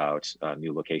about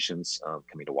new locations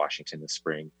coming to Washington this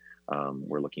spring.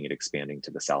 We're looking at expanding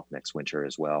to the South next winter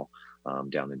as well,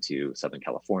 down into Southern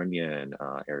California and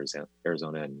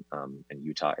Arizona and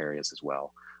Utah areas as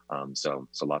well. So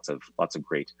lots of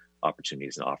great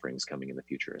opportunities and offerings coming in the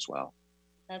future as well.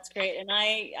 That's great. And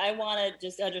I want to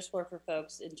just underscore for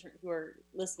folks who are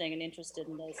listening and interested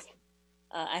in this.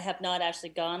 I have not actually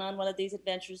gone on one of these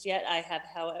adventures yet. I have,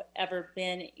 however,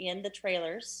 been in the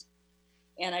trailers,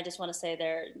 and I just want to say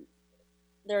they're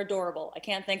adorable. I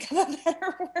can't think of a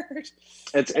better word.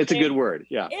 It's a good word.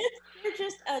 Yeah. They're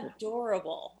just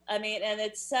adorable. And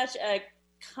it's such a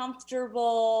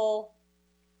comfortable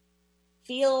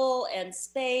feel and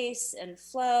space and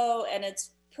flow. And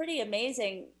it's pretty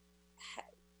amazing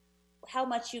how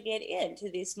much you get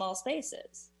into these small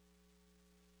spaces.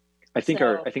 I think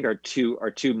our two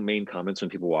main comments when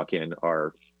people walk in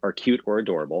are cute or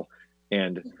adorable.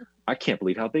 And I can't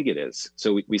believe how big it is.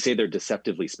 So we say they're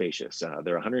deceptively spacious.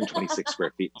 They're 126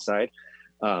 square feet inside.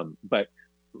 But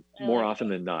more often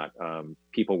than not,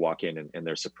 people walk in and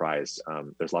they're surprised.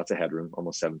 There's lots of headroom,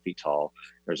 almost 7 feet tall.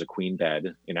 There's a queen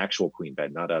bed, an actual queen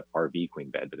bed, not a RV queen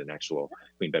bed, but an actual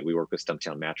queen bed. We work with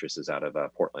Stumptown mattresses out of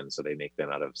Portland, so they make them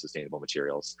out of sustainable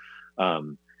materials.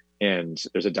 And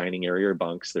there's a dining area or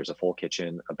bunks. There's a full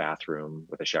kitchen, a bathroom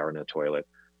with a shower and a toilet.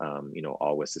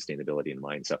 all with sustainability in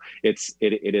mind. So it's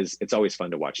always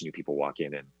fun to watch new people walk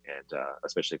in and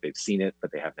especially if they've seen it,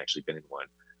 but they haven't actually been in one.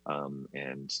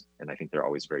 And I think they're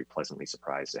always very pleasantly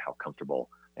surprised at how comfortable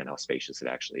and how spacious it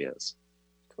actually is.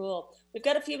 Cool. We've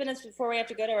got a few minutes before we have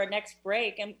to go to our next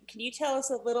break. And can you tell us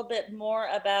a little bit more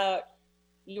about,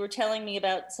 you were telling me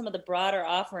about some of the broader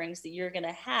offerings that you're going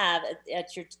to have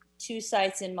at your 2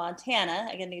 sites in Montana.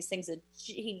 Again, these things that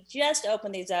he just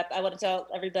opened these up. I want to tell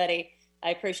everybody,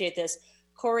 I appreciate this.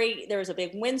 Corey, there was a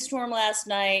big windstorm last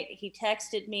night. He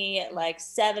texted me at like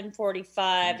 7:45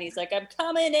 and he's like, I'm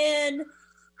coming in.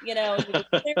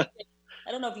 I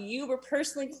don't know if you were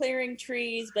personally clearing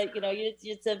trees, but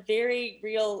it's a very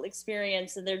real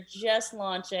experience, and they're just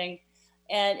launching,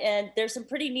 and there's some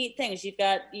pretty neat things. You've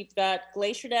got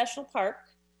Glacier National Park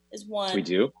is one. We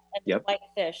do. And Yep.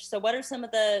 Whitefish. So what are some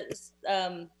of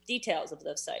the details of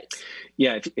those sites?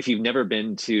 Yeah, if you've never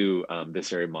been to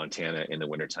this area of Montana in the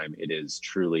wintertime, it is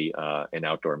truly an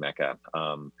outdoor mecca.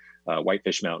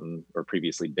 Whitefish Mountain, or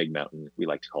previously Big Mountain, we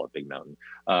like to call it Big Mountain,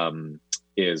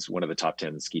 is one of the top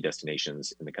 10 ski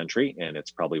destinations in the country. And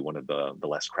it's probably one of the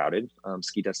less crowded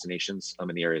ski destinations in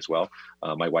the area as well.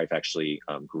 My wife actually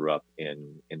grew up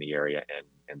in the area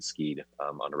and skied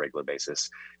on a regular basis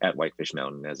at Whitefish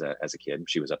Mountain as a kid.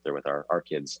 She was up there with our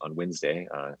kids on Wednesday.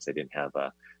 So they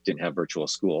didn't have virtual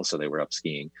school, so they were up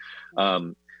skiing.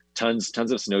 Tons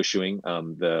of snowshoeing.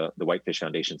 The Whitefish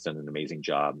Foundation's done an amazing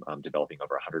job developing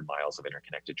over 100 miles of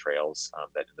interconnected trails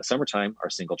that in the summertime are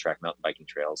single track mountain biking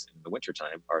trails, and in the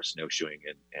wintertime are snowshoeing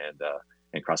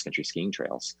and cross-country skiing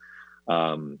trails.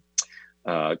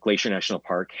 Glacier National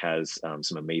Park has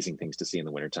some amazing things to see in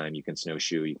the wintertime. You can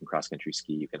snowshoe, you can cross-country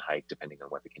ski, you can hike depending on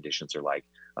what the conditions are like.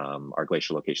 Our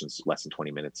glacier location is less than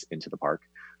 20 minutes into the park,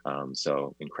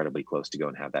 so incredibly close to go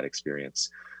and have that experience.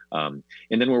 And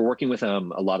then we're working with a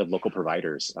lot of local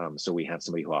providers. So we have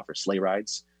somebody who offers sleigh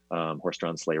rides,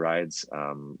 horse-drawn sleigh rides.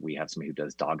 We have somebody who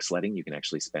does dog sledding. You can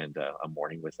actually spend a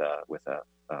morning with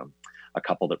a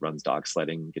couple that runs dog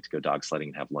sledding, get to go dog sledding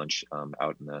and have lunch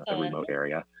out in a remote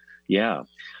area. Yeah.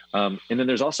 And then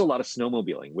there's also a lot of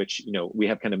snowmobiling, which, we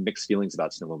have kind of mixed feelings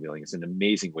about snowmobiling. It's an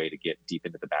amazing way to get deep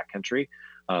into the backcountry.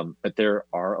 But there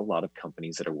are a lot of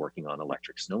companies that are working on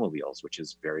electric snowmobiles, which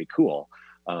is very cool.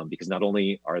 Because not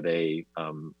only are they,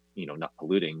 not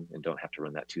polluting and don't have to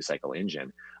run that 2-cycle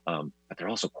engine, but they're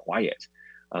also quiet.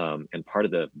 And part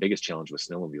of the biggest challenge with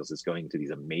snowmobiles is going to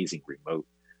these amazing remote,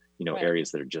 right.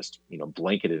 areas that are just,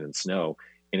 blanketed in snow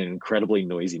in an incredibly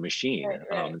noisy machine.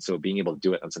 Right. And so being able to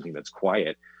do it on something that's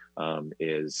quiet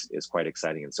is quite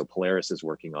exciting. And so Polaris is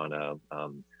working on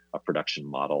a production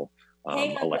model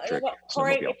electric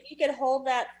Corey, snowmobile. if you could hold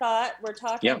that thought, we're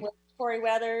talking with Corey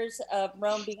Weathers of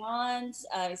Roam Beyond.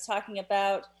 He's talking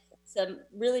about some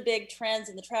really big trends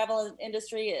in the travel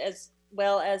industry as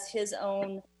well as his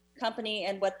own company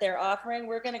and what they're offering.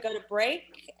 We're going to go to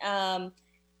break.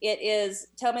 It is,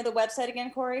 tell me the website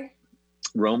again, Corey.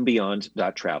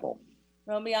 RoamBeyond.travel.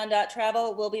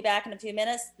 RoamBeyond.travel. We'll be back in a few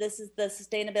minutes. This is the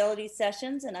Sustainability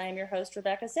Sessions, and I am your host,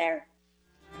 Rebecca Sayre.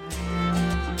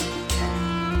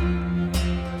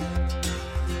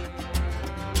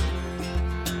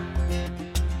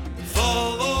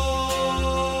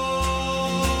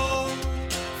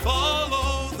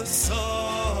 Follow the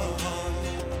sun.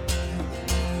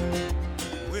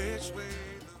 Which way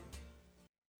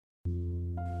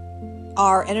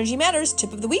Our Energy Matters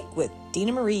Tip of the Week with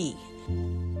Dina Marie.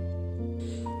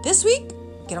 This week,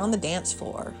 get on the dance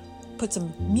floor. Put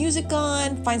some music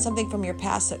on, find something from your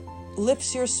past that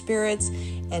lifts your spirits,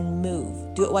 and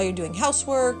move. Do it while you're doing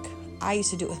housework. I used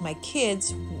to do it with my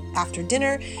kids after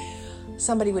dinner.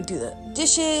 Somebody would do the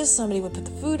dishes, somebody would put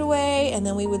the food away, and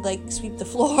then we would sweep the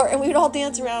floor, and we would all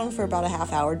dance around for about a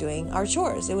half hour doing our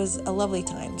chores. It was a lovely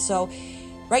time. So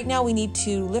right now we need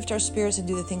to lift our spirits and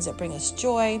do the things that bring us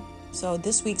joy. So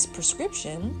this week's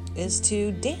prescription is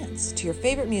to dance to your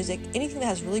favorite music, anything that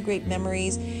has really great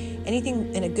memories,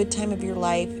 anything in a good time of your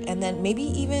life, and then maybe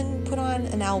even put on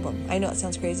an album. I know it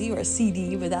sounds crazy, or a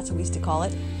CD, but that's what we used to call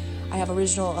it. I have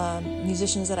original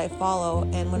musicians that I follow,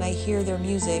 and when I hear their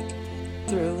music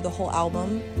through the whole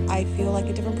album, I feel like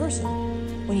a different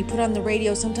person. When you put on the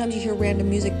radio, sometimes you hear random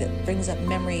music that brings up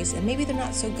memories, and maybe they're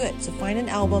not so good. So find an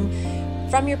album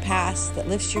from your past that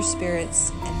lifts your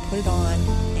spirits and put it on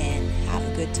and have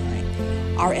a good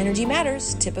time. Our Energy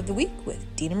Matters Tip of the Week with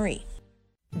Dina Marie.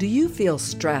 Do you feel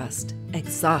stressed,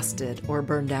 exhausted, or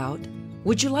burned out?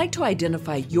 Would you like to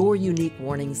identify your unique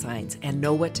warning signs and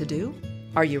know what to do?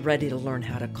 Are you ready to learn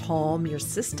how to calm your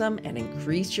system and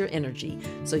increase your energy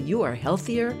so you are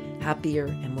healthier, happier,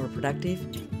 and more productive?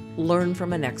 Learn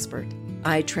from an expert.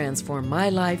 I transformed my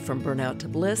life from burnout to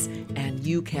bliss, and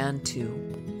you can too.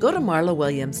 Go to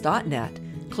marlawilliams.net,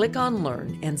 click on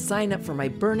Learn, and sign up for my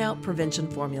Burnout Prevention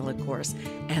Formula course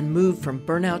and move from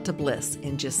burnout to bliss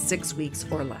in just 6 weeks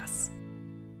or less.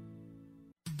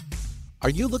 Are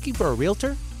you looking for a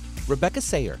realtor? Rebecca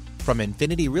Sayre from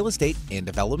Infinity Real Estate and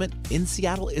Development in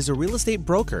Seattle is a real estate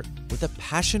broker with a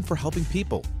passion for helping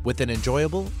people with an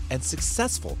enjoyable and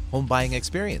successful home buying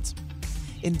experience.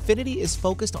 Infinity is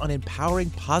focused on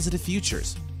empowering positive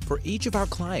futures for each of our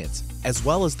clients as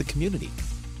well as the community.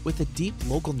 With a deep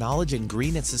local knowledge in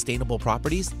green and sustainable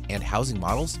properties and housing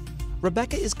models,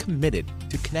 Rebecca is committed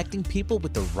to connecting people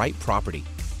with the right property.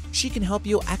 She can help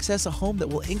you access a home that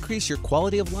will increase your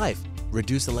quality of life,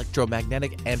 reduce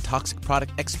electromagnetic and toxic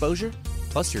product exposure,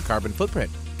 plus your carbon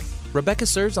footprint. Rebecca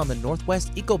serves on the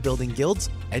Northwest Eco Building Guild's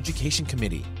Education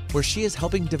Committee, where she is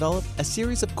helping develop a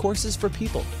series of courses for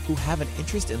people who have an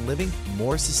interest in living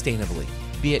more sustainably,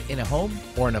 be it in a home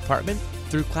or an apartment,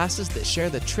 through classes that share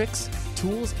the tricks,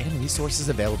 tools, and resources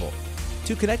available.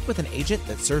 To connect with an agent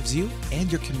that serves you and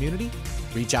your community,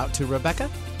 reach out to Rebecca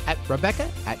at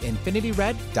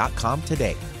infinityred.com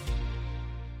today.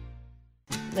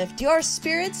 Lift your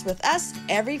spirits with us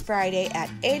every Friday at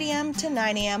 8 a.m. to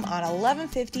 9 a.m. on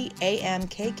 1150 a.m.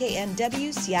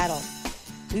 KKNW Seattle.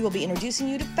 We will be introducing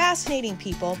you to fascinating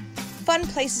people, fun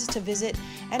places to visit,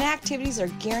 and activities that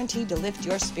are guaranteed to lift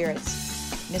your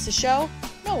spirits. Miss a show?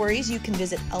 No worries, you can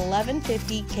visit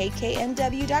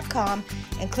 1150kknw.com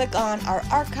and click on our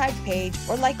archive page,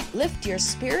 or like Lift Your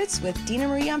Spirits with Dina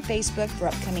Marie on Facebook for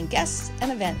upcoming guests and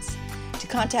events. To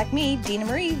contact me, Dina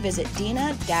Marie, visit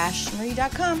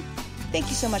dina-marie.com. Thank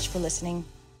you so much for listening.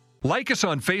 Like us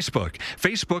on Facebook,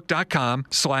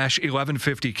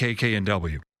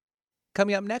 facebook.com/1150kknw.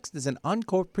 Coming up next is an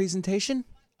encore presentation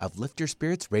of Lift Your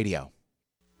Spirits Radio.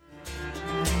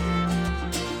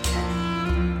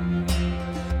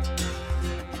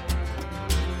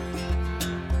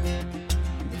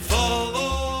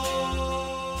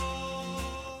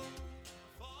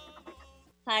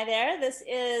 Hi there, this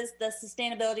is the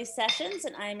Sustainability Sessions,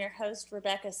 and I'm your host,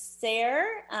 Rebecca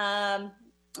Sayre. On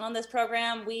this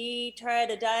program, we try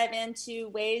to dive into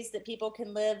ways that people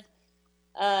can live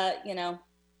their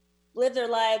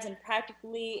lives and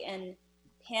practically and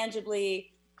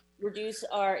tangibly reduce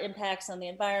our impacts on the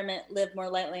environment, live more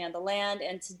lightly on the land.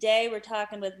 And today we're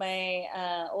talking with my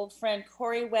old friend,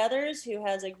 Corey Weathers, who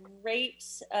has a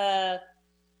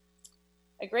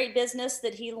great business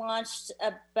that he launched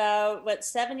about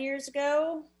 7 years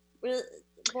ago,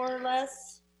 more or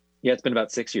less. Yeah, it's been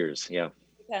about 6 years. Yeah.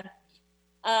 Okay.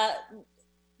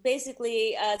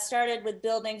 Basically, started with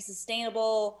building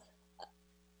sustainable,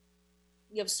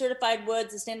 certified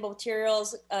wood, sustainable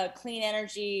materials, clean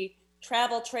energy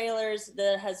travel trailers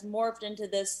that has morphed into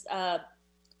this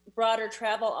broader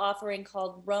travel offering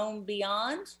called Roam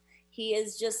Beyond. He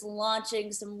is just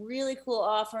launching some really cool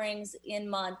offerings in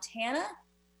Montana.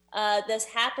 This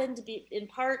happened to be in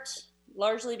part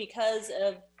largely because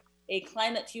of a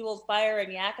climate-fueled fire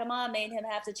in Yakima made him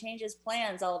have to change his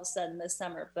plans all of a sudden this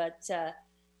summer. But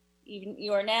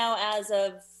you are now, as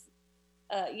of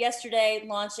yesterday,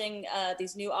 launching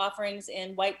these new offerings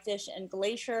in Whitefish and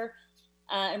Glacier.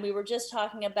 And we were just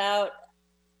talking about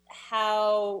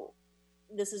how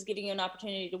this is giving you an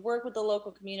opportunity to work with the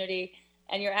local community,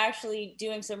 and you're actually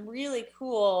doing some really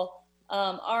cool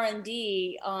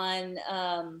R&D on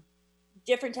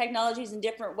different technologies and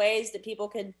different ways that we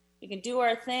can do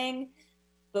our thing,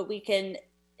 but we can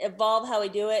evolve how we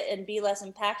do it and be less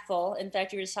impactful. In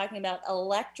fact, you were just talking about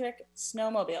electric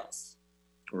snowmobiles.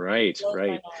 Right.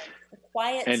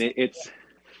 Quiet. And it's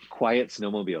quiet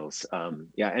snowmobiles. And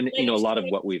a lot of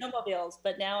what we've snowmobiles,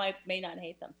 but now I may not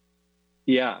hate them.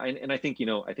 Yeah, and I think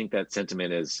that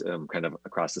sentiment is kind of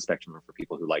across the spectrum for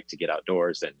people who like to get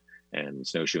outdoors and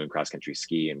snowshoe and cross-country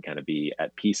ski and kind of be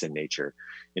at peace in nature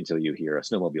until you hear a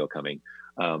snowmobile coming.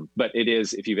 But it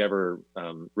is, if you've ever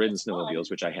ridden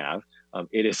snowmobiles, which I have,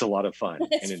 it is a lot of fun.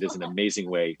 And it is an amazing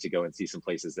way to go and see some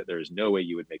places that there's no way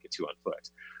you would make it to on foot.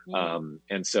 Mm-hmm.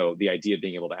 And so the idea of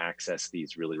being able to access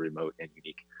these really remote and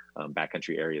unique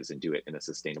backcountry areas and do it in a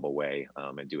sustainable way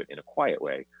and do it in a quiet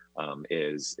way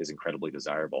is incredibly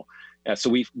desirable. So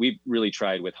we've really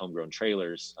tried with homegrown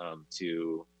trailers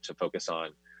to focus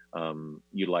on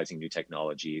utilizing new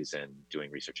technologies and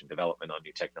doing research and development on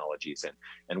new technologies.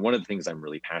 And one of the things I'm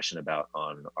really passionate about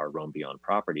on our Roam Beyond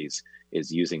properties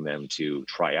is using them to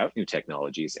try out new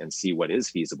technologies and see what is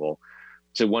feasible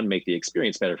to, one, make the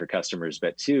experience better for customers,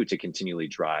 but two, to continually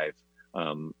drive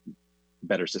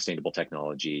better sustainable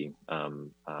technology,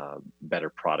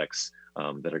 better products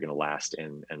that are going to last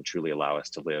and truly allow us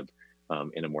to live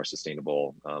in a more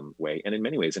sustainable way, and in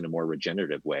many ways in a more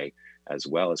regenerative way as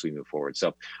well as we move forward.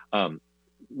 So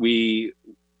we've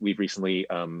recently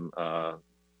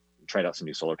tried out some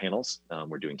new solar panels.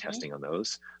 We're doing testing on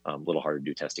those. A little harder to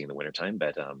do testing in the wintertime,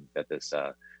 but this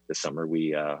summer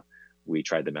we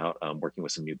tried them out, working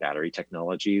with some new battery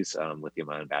technologies,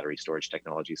 lithium-ion battery storage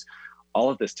technologies. All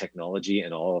of this technology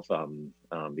and all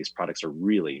of these products are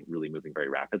really, really moving very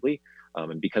rapidly.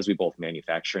 And because we both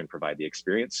manufacture and provide the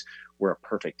experience, we're a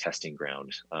perfect testing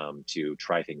ground to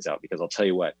try things out. Because I'll tell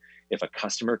you what, if a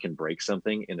customer can break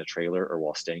something in a trailer or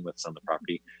while staying with us on the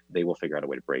property, they will figure out a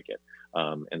way to break it.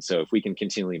 And so if we can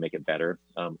continually make it better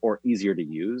or easier to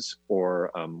use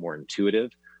or more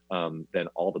intuitive, then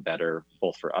all the better,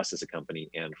 both for us as a company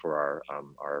and for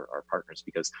our partners,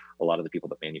 because a lot of the people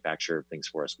that manufacture things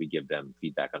for us, we give them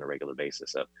feedback on a regular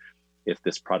basis of, if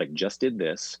this product just did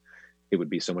this, it would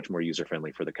be so much more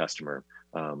user-friendly for the customer.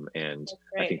 And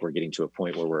I think we're getting to a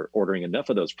point where we're ordering enough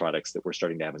of those products that we're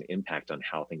starting to have an impact on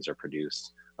how things are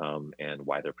produced and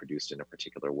why they're produced in a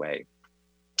particular way.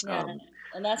 Yeah,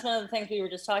 and that's one of the things we were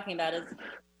just talking about, is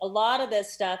a lot of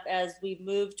this stuff as we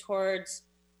move towards.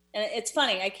 And it's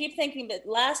funny, I keep thinking that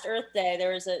last Earth Day,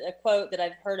 there was a quote that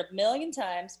I've heard a million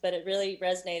times, but it really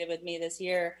resonated with me this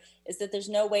year, is that there's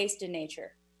no waste in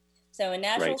nature. So in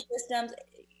natural systems,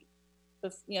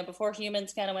 before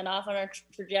humans kind of went off on our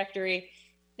trajectory,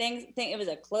 it was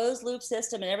a closed loop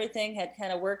system, and everything had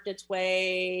kind of worked its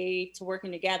way to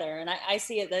working together. And I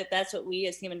see it that's what we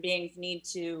as human beings need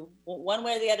to, one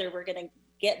way or the other, we're going to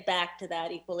get back to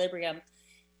that equilibrium.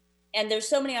 And there's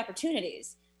so many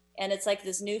opportunities. And it's like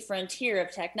this new frontier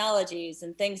of technologies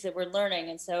and things that we're learning.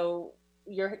 And so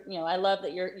I love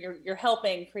that you're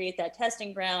helping create that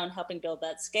testing ground, helping build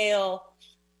that scale,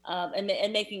 and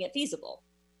making it feasible.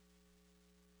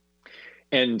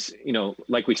 And,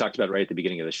 like we talked about right at the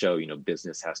beginning of the show,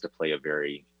 business has to play a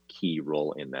very key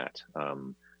role in that.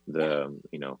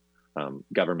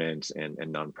 Government and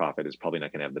nonprofit is probably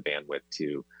not going to have the bandwidth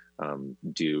to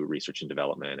do research and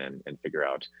development and figure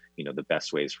out, the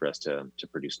best ways for us to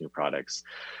produce new products,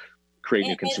 create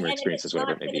new consumer experiences,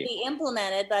 whatever it may be.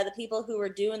 Implemented by the people who are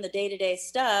doing the day-to-day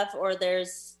stuff, or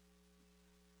there's,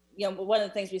 one of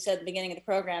the things we said at the beginning of the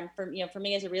program, for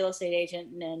me as a real estate agent,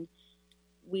 and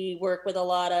we work with a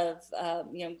lot of,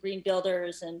 green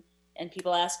builders and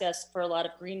people ask us for a lot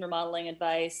of green remodeling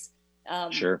advice.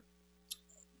 Sure.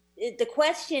 The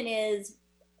question is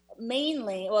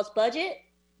mainly, it's budget,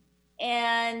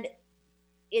 and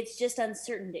it's just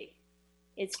uncertainty.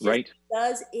 It's just, right.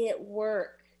 Does it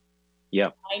work? Yeah.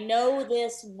 I know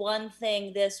this one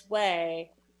thing this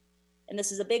way, and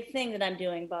this is a big thing that I'm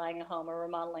doing, buying a home or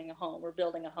remodeling a home or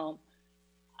building a home.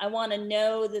 I want to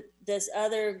know that this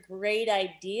other great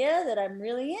idea that I'm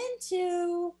really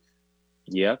into,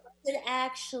 does it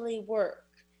actually work?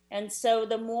 And so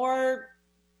the more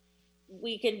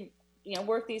we can,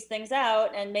 work these things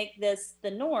out and make this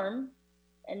the norm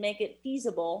and make it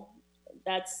feasible,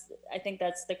 I think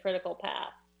that's the critical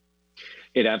path.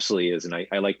 It absolutely is. And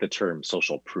I like the term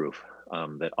social proof,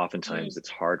 that oftentimes it's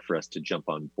hard for us to jump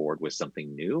on board with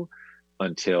something new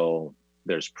until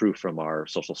there's proof from our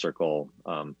social circle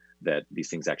that these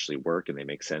things actually work and they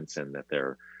make sense and that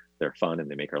they're fun and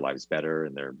they make our lives better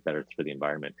and they're better for the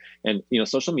environment. And,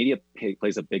 social media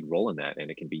plays a big role in that, and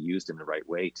it can be used in the right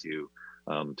way to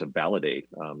validate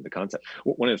the concept.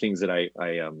 One of the things that I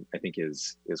think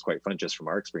is quite fun, just from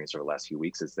our experience over the last few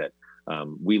weeks, is that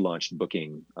we launched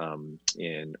booking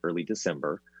in early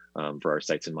December for our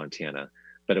sites in Montana.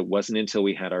 But it wasn't until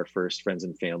we had our first friends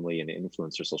and family and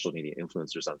social media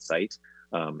influencers on site,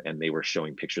 and they were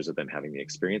showing pictures of them having the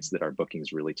experience, that our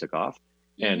bookings really took off.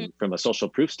 Mm-hmm. And from a social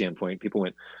proof standpoint, people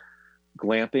went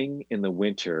glamping in the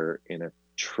winter in a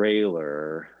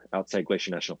trailer outside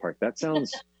Glacier National Park. That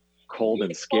sounds cold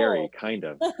and scary, kind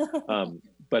of.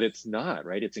 But it's not,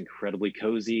 right? It's incredibly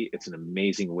cozy. It's an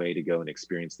amazing way to go and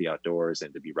experience the outdoors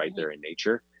and to be right there in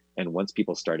nature. And once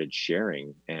people started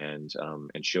sharing and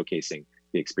showcasing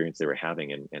the experience they were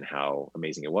having and how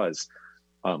amazing it was,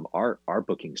 our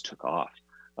bookings took off.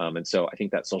 And so I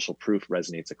think that social proof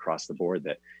resonates across the board,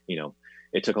 that,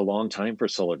 it took a long time for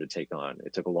solar to take on.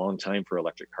 It took a long time for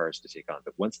electric cars to take on.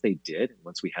 But once they did, and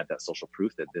once we had that social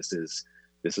proof that this is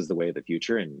the way of the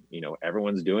future, and,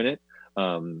 everyone's doing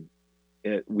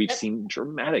it, we've seen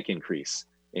dramatic increase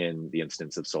in the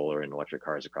instance of solar and electric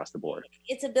cars across the board.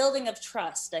 It's a building of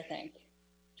trust, I think.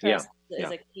 Trust is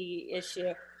a key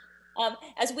issue.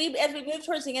 As we move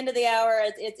towards the end of the hour,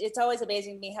 it's always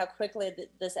amazing to me how quickly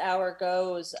this hour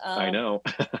goes. I know.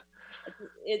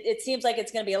 It seems like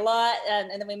it's going to be a lot, and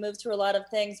then we move through a lot of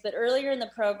things. But earlier in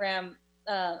the program,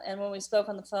 and when we spoke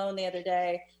on the phone the other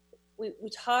day, we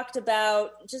talked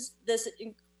about just this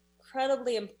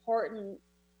incredibly important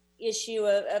issue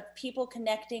of people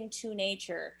connecting to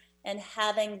nature and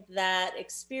having that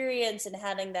experience and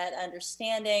having that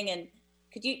understanding. And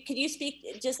could you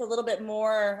speak just a little bit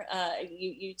more?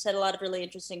 You said a lot of really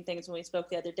interesting things when we spoke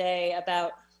the other day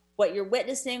about what you're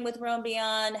witnessing with Roam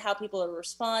Beyond, how people are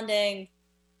responding.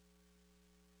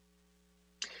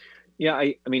 Yeah,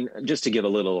 I mean, just to give a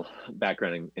little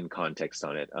background and context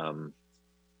on it,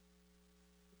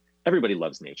 everybody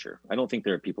loves nature. I don't think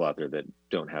there are people out there that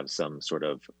don't have some sort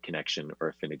of connection or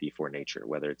affinity for nature,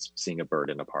 whether it's seeing a bird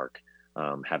in a park,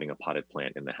 having a potted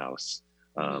plant in the house,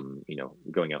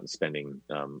 going out and spending,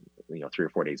 3 or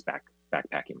 4 days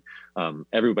backpacking.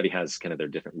 Everybody has kind of their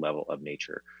different level of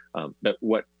nature. But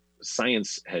what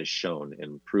science has shown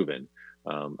and proven,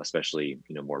 especially,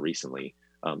 more recently,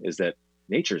 is that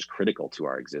nature is critical to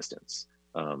our existence.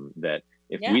 That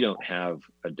if we don't have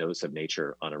a dose of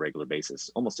nature on a regular basis,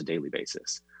 almost a daily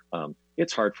basis,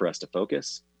 it's hard for us to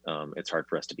focus. It's hard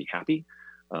for us to be happy.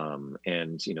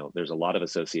 And, there's a lot of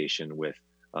association with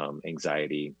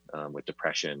anxiety, with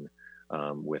depression,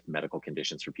 with medical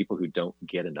conditions for people who don't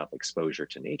get enough exposure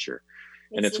to nature.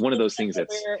 And it's one of those things that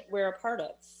we're a part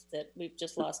of that we've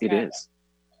just lost. It is.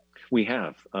 We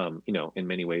have, in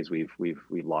many ways, we've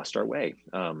lost our way,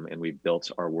 and we've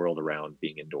built our world around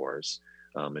being indoors.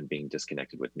 And being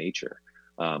disconnected with nature.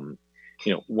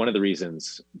 One of the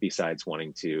reasons, besides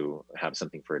wanting to have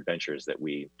something for adventures, that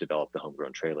we developed the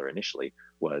homegrown trailer initially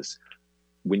was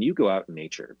when you go out in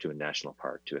nature to a national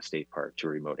park, to a state park, to a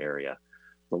remote area,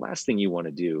 the last thing you want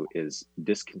to do is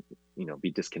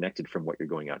be disconnected from what you're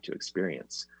going out to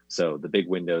experience. So the big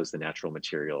windows, the natural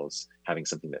materials, having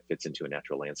something that fits into a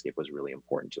natural landscape was really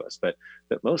important to us. But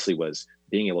mostly was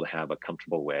being able to have a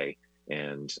comfortable way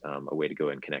and a way to go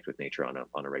and connect with nature on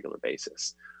a regular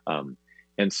basis.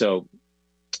 And so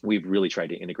we've really tried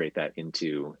to integrate that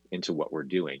into what we're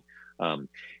doing.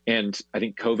 And I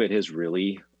think COVID has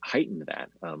really heightened that.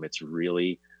 It's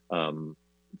really,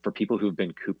 for people who've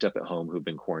been cooped up at home, who've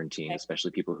been quarantined,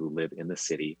 especially people who live in the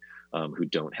city, who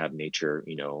don't have nature,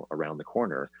 around the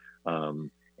corner,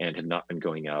 and have not been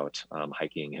going out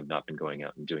hiking, have not been going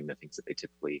out and doing the things that they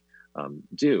typically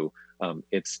do.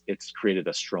 It's created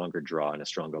a stronger draw and a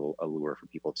stronger allure for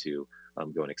people to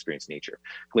go and experience nature.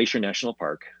 Glacier National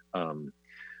Park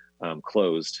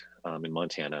closed in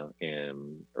Montana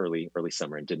in early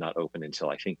summer and did not open until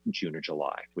I think June or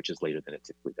July, which is later than it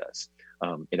typically does.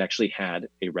 It actually had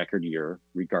a record year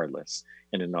regardless.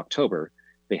 And in October,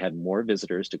 they had more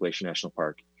visitors to Glacier National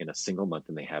Park in a single month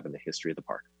than they have in the history of the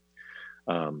park.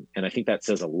 And I think that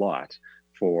says a lot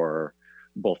for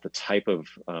both the type of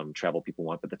travel people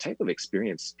want, but the type of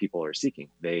experience people are seeking.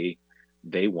 They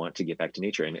want to get back to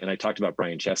nature. And I talked about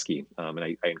Brian Chesky, and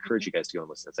I encourage you guys to go and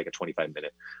listen. It's like a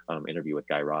 25-minute interview with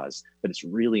Guy Raz, but it's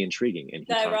really intriguing. And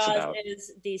Guy Raz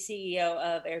is the CEO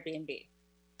of Airbnb.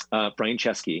 Brian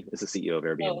Chesky is the CEO of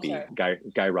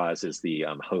Airbnb. Guy Raz is the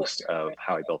host of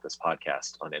How I Built This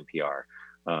Podcast on NPR.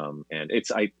 And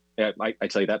I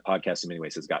tell you, that podcast in many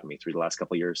ways has gotten me through the last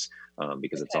couple of years,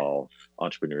 because it's all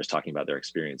entrepreneurs talking about their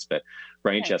experience. But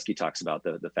Brian Chesky talks about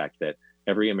the fact that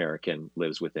every American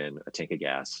lives within a tank of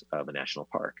gas of a national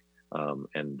park.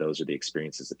 And those are the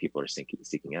experiences that people are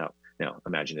seeking out. Now,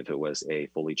 imagine if it was a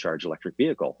fully charged electric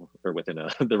vehicle, or within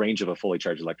the range of a fully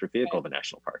charged electric vehicle of a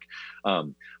national park.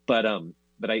 But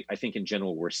I think in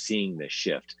general, we're seeing this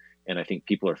shift. And I think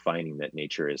people are finding that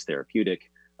nature is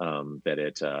therapeutic,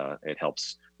 that it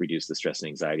helps reduce the stress and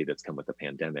anxiety that's come with the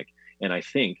pandemic. And I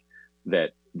think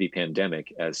that the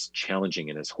pandemic, as challenging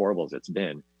and as horrible as it's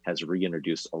been, has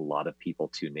reintroduced a lot of people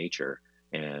to nature.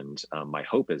 And my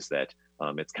hope is that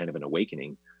it's kind of an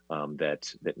awakening,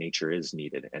 that nature is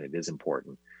needed and it is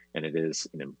important, and it is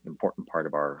an important part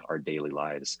of our daily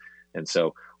lives. And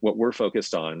so what we're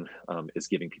focused on is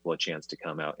giving people a chance to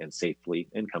come out and safely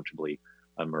and comfortably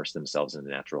immerse themselves in a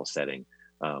natural setting.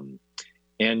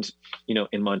 And,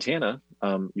 in Montana,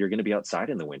 you're going to be outside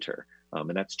in the winter,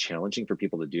 and that's challenging for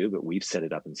people to do, but we've set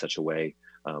it up in such a way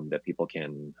that people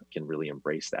can really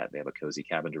embrace that. They have a cozy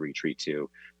cabin to retreat to.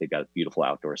 They've got beautiful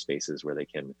outdoor spaces where they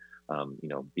can,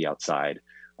 be outside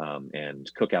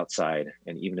and cook outside,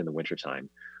 and even in the wintertime,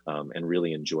 and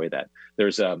really enjoy that.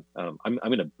 There's I'm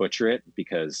going to butcher it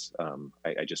because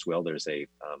I just will. There's a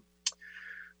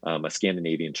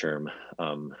Scandinavian term,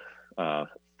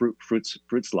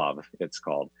 Frutslav, it's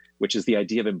called, which is the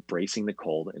idea of embracing the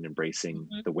cold and embracing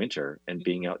the winter and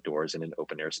being outdoors and in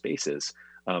open air spaces.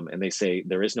 And they say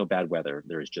there is no bad weather,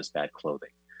 there is just bad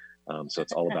clothing. So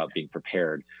it's all about being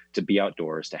prepared to be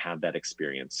outdoors, to have that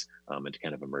experience, and to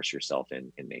kind of immerse yourself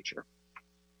in nature.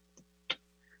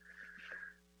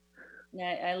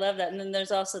 Yeah, I love that. And then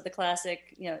there's also the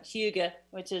classic, hygge,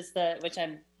 which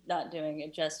I'm not doing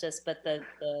it justice, but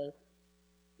the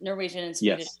Norwegian and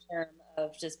Swedish term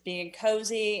of just being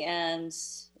cozy and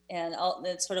all,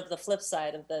 it's sort of the flip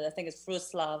side of I think it's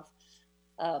Fruslav.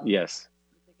 Yes.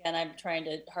 Again, I'm trying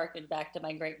to harken back to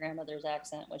my great grandmother's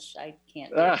accent, which I can't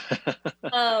do.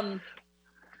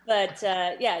 But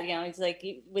it's like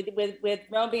with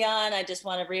Rome Beyond, I just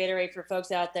want to reiterate for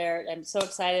folks out there, I'm so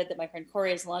excited that my friend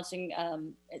Corey is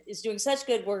is doing such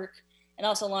good work and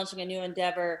also launching a new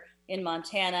endeavor in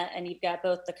Montana. And you've got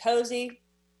both the cozy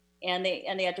and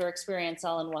the outdoor experience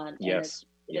all in one. Yes.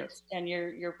 And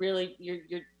you're really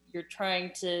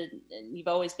trying to, you've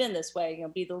always been this way,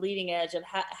 be the leading edge of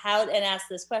how and ask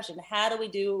this question: how do we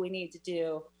do what we need to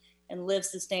do and live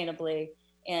sustainably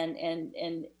and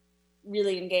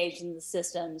really engage in the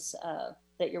systems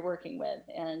that you're working with,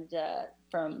 and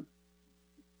from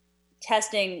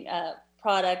testing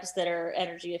products that are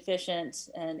energy efficient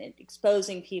and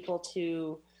exposing people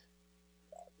to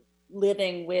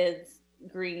living with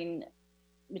green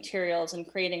materials and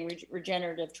creating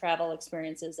regenerative travel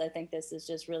experiences. I think this is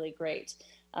just really great.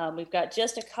 We've got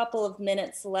just a couple of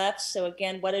minutes left. So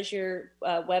again, what is your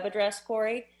web address,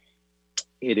 Corey?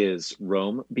 It is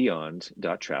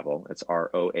roambeyond.travel. It's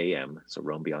ROAM, so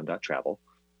roambeyond.travel.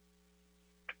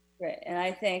 Right, and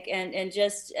I think, and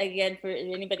just again for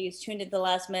anybody who's tuned in the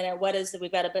last minute,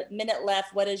 we've got a minute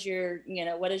left. What is your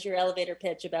elevator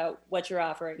pitch about what you're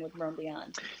offering with Roam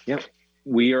Beyond? Yep.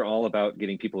 We are all about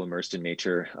getting people immersed in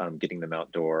nature, getting them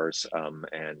outdoors,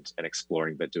 and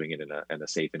exploring, but doing it in a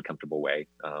safe and comfortable way.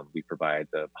 We provide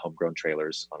the homegrown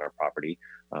trailers on our property,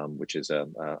 which is a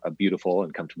beautiful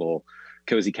and comfortable,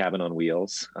 cozy cabin on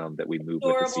wheels that we move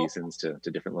with the seasons to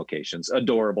different locations.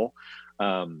 Adorable.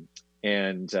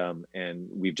 And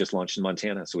we've just launched in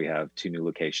Montana. So we have 2 new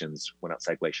locations, one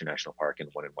outside Glacier National Park and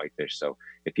one in Whitefish. So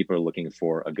if people are looking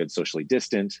for a good socially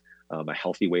distant, a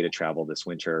healthy way to travel this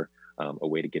winter, a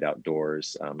way to get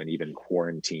outdoors, and even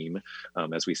quarantine,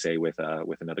 as we say with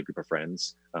another group of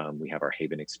friends, we have our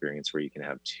Haven experience where you can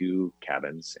have 2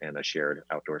 cabins and a shared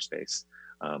outdoor space.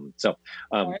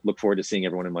 Look forward to seeing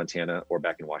everyone in Montana or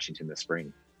back in Washington this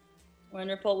spring.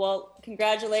 Wonderful. Well,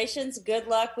 congratulations. Good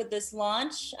luck with this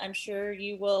launch. I'm sure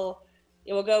it will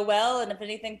go well. And if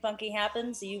anything funky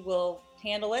happens, you will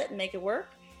handle it and make it work.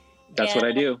 That's what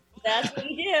I do. That's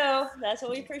what you do. That's what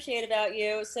we appreciate about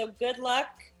you. So good luck.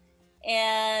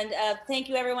 And thank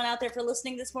you everyone out there for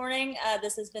listening this morning.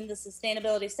 This has been the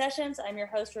Sustainability Sessions. I'm your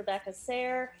host, Rebecca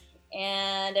Sayre.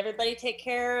 And everybody take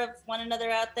care of one another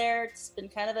out there. It's been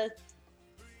kind of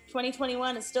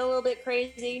 2021 is still a little bit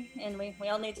crazy, and we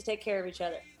all need to take care of each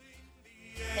other.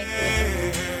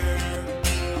 Thank you.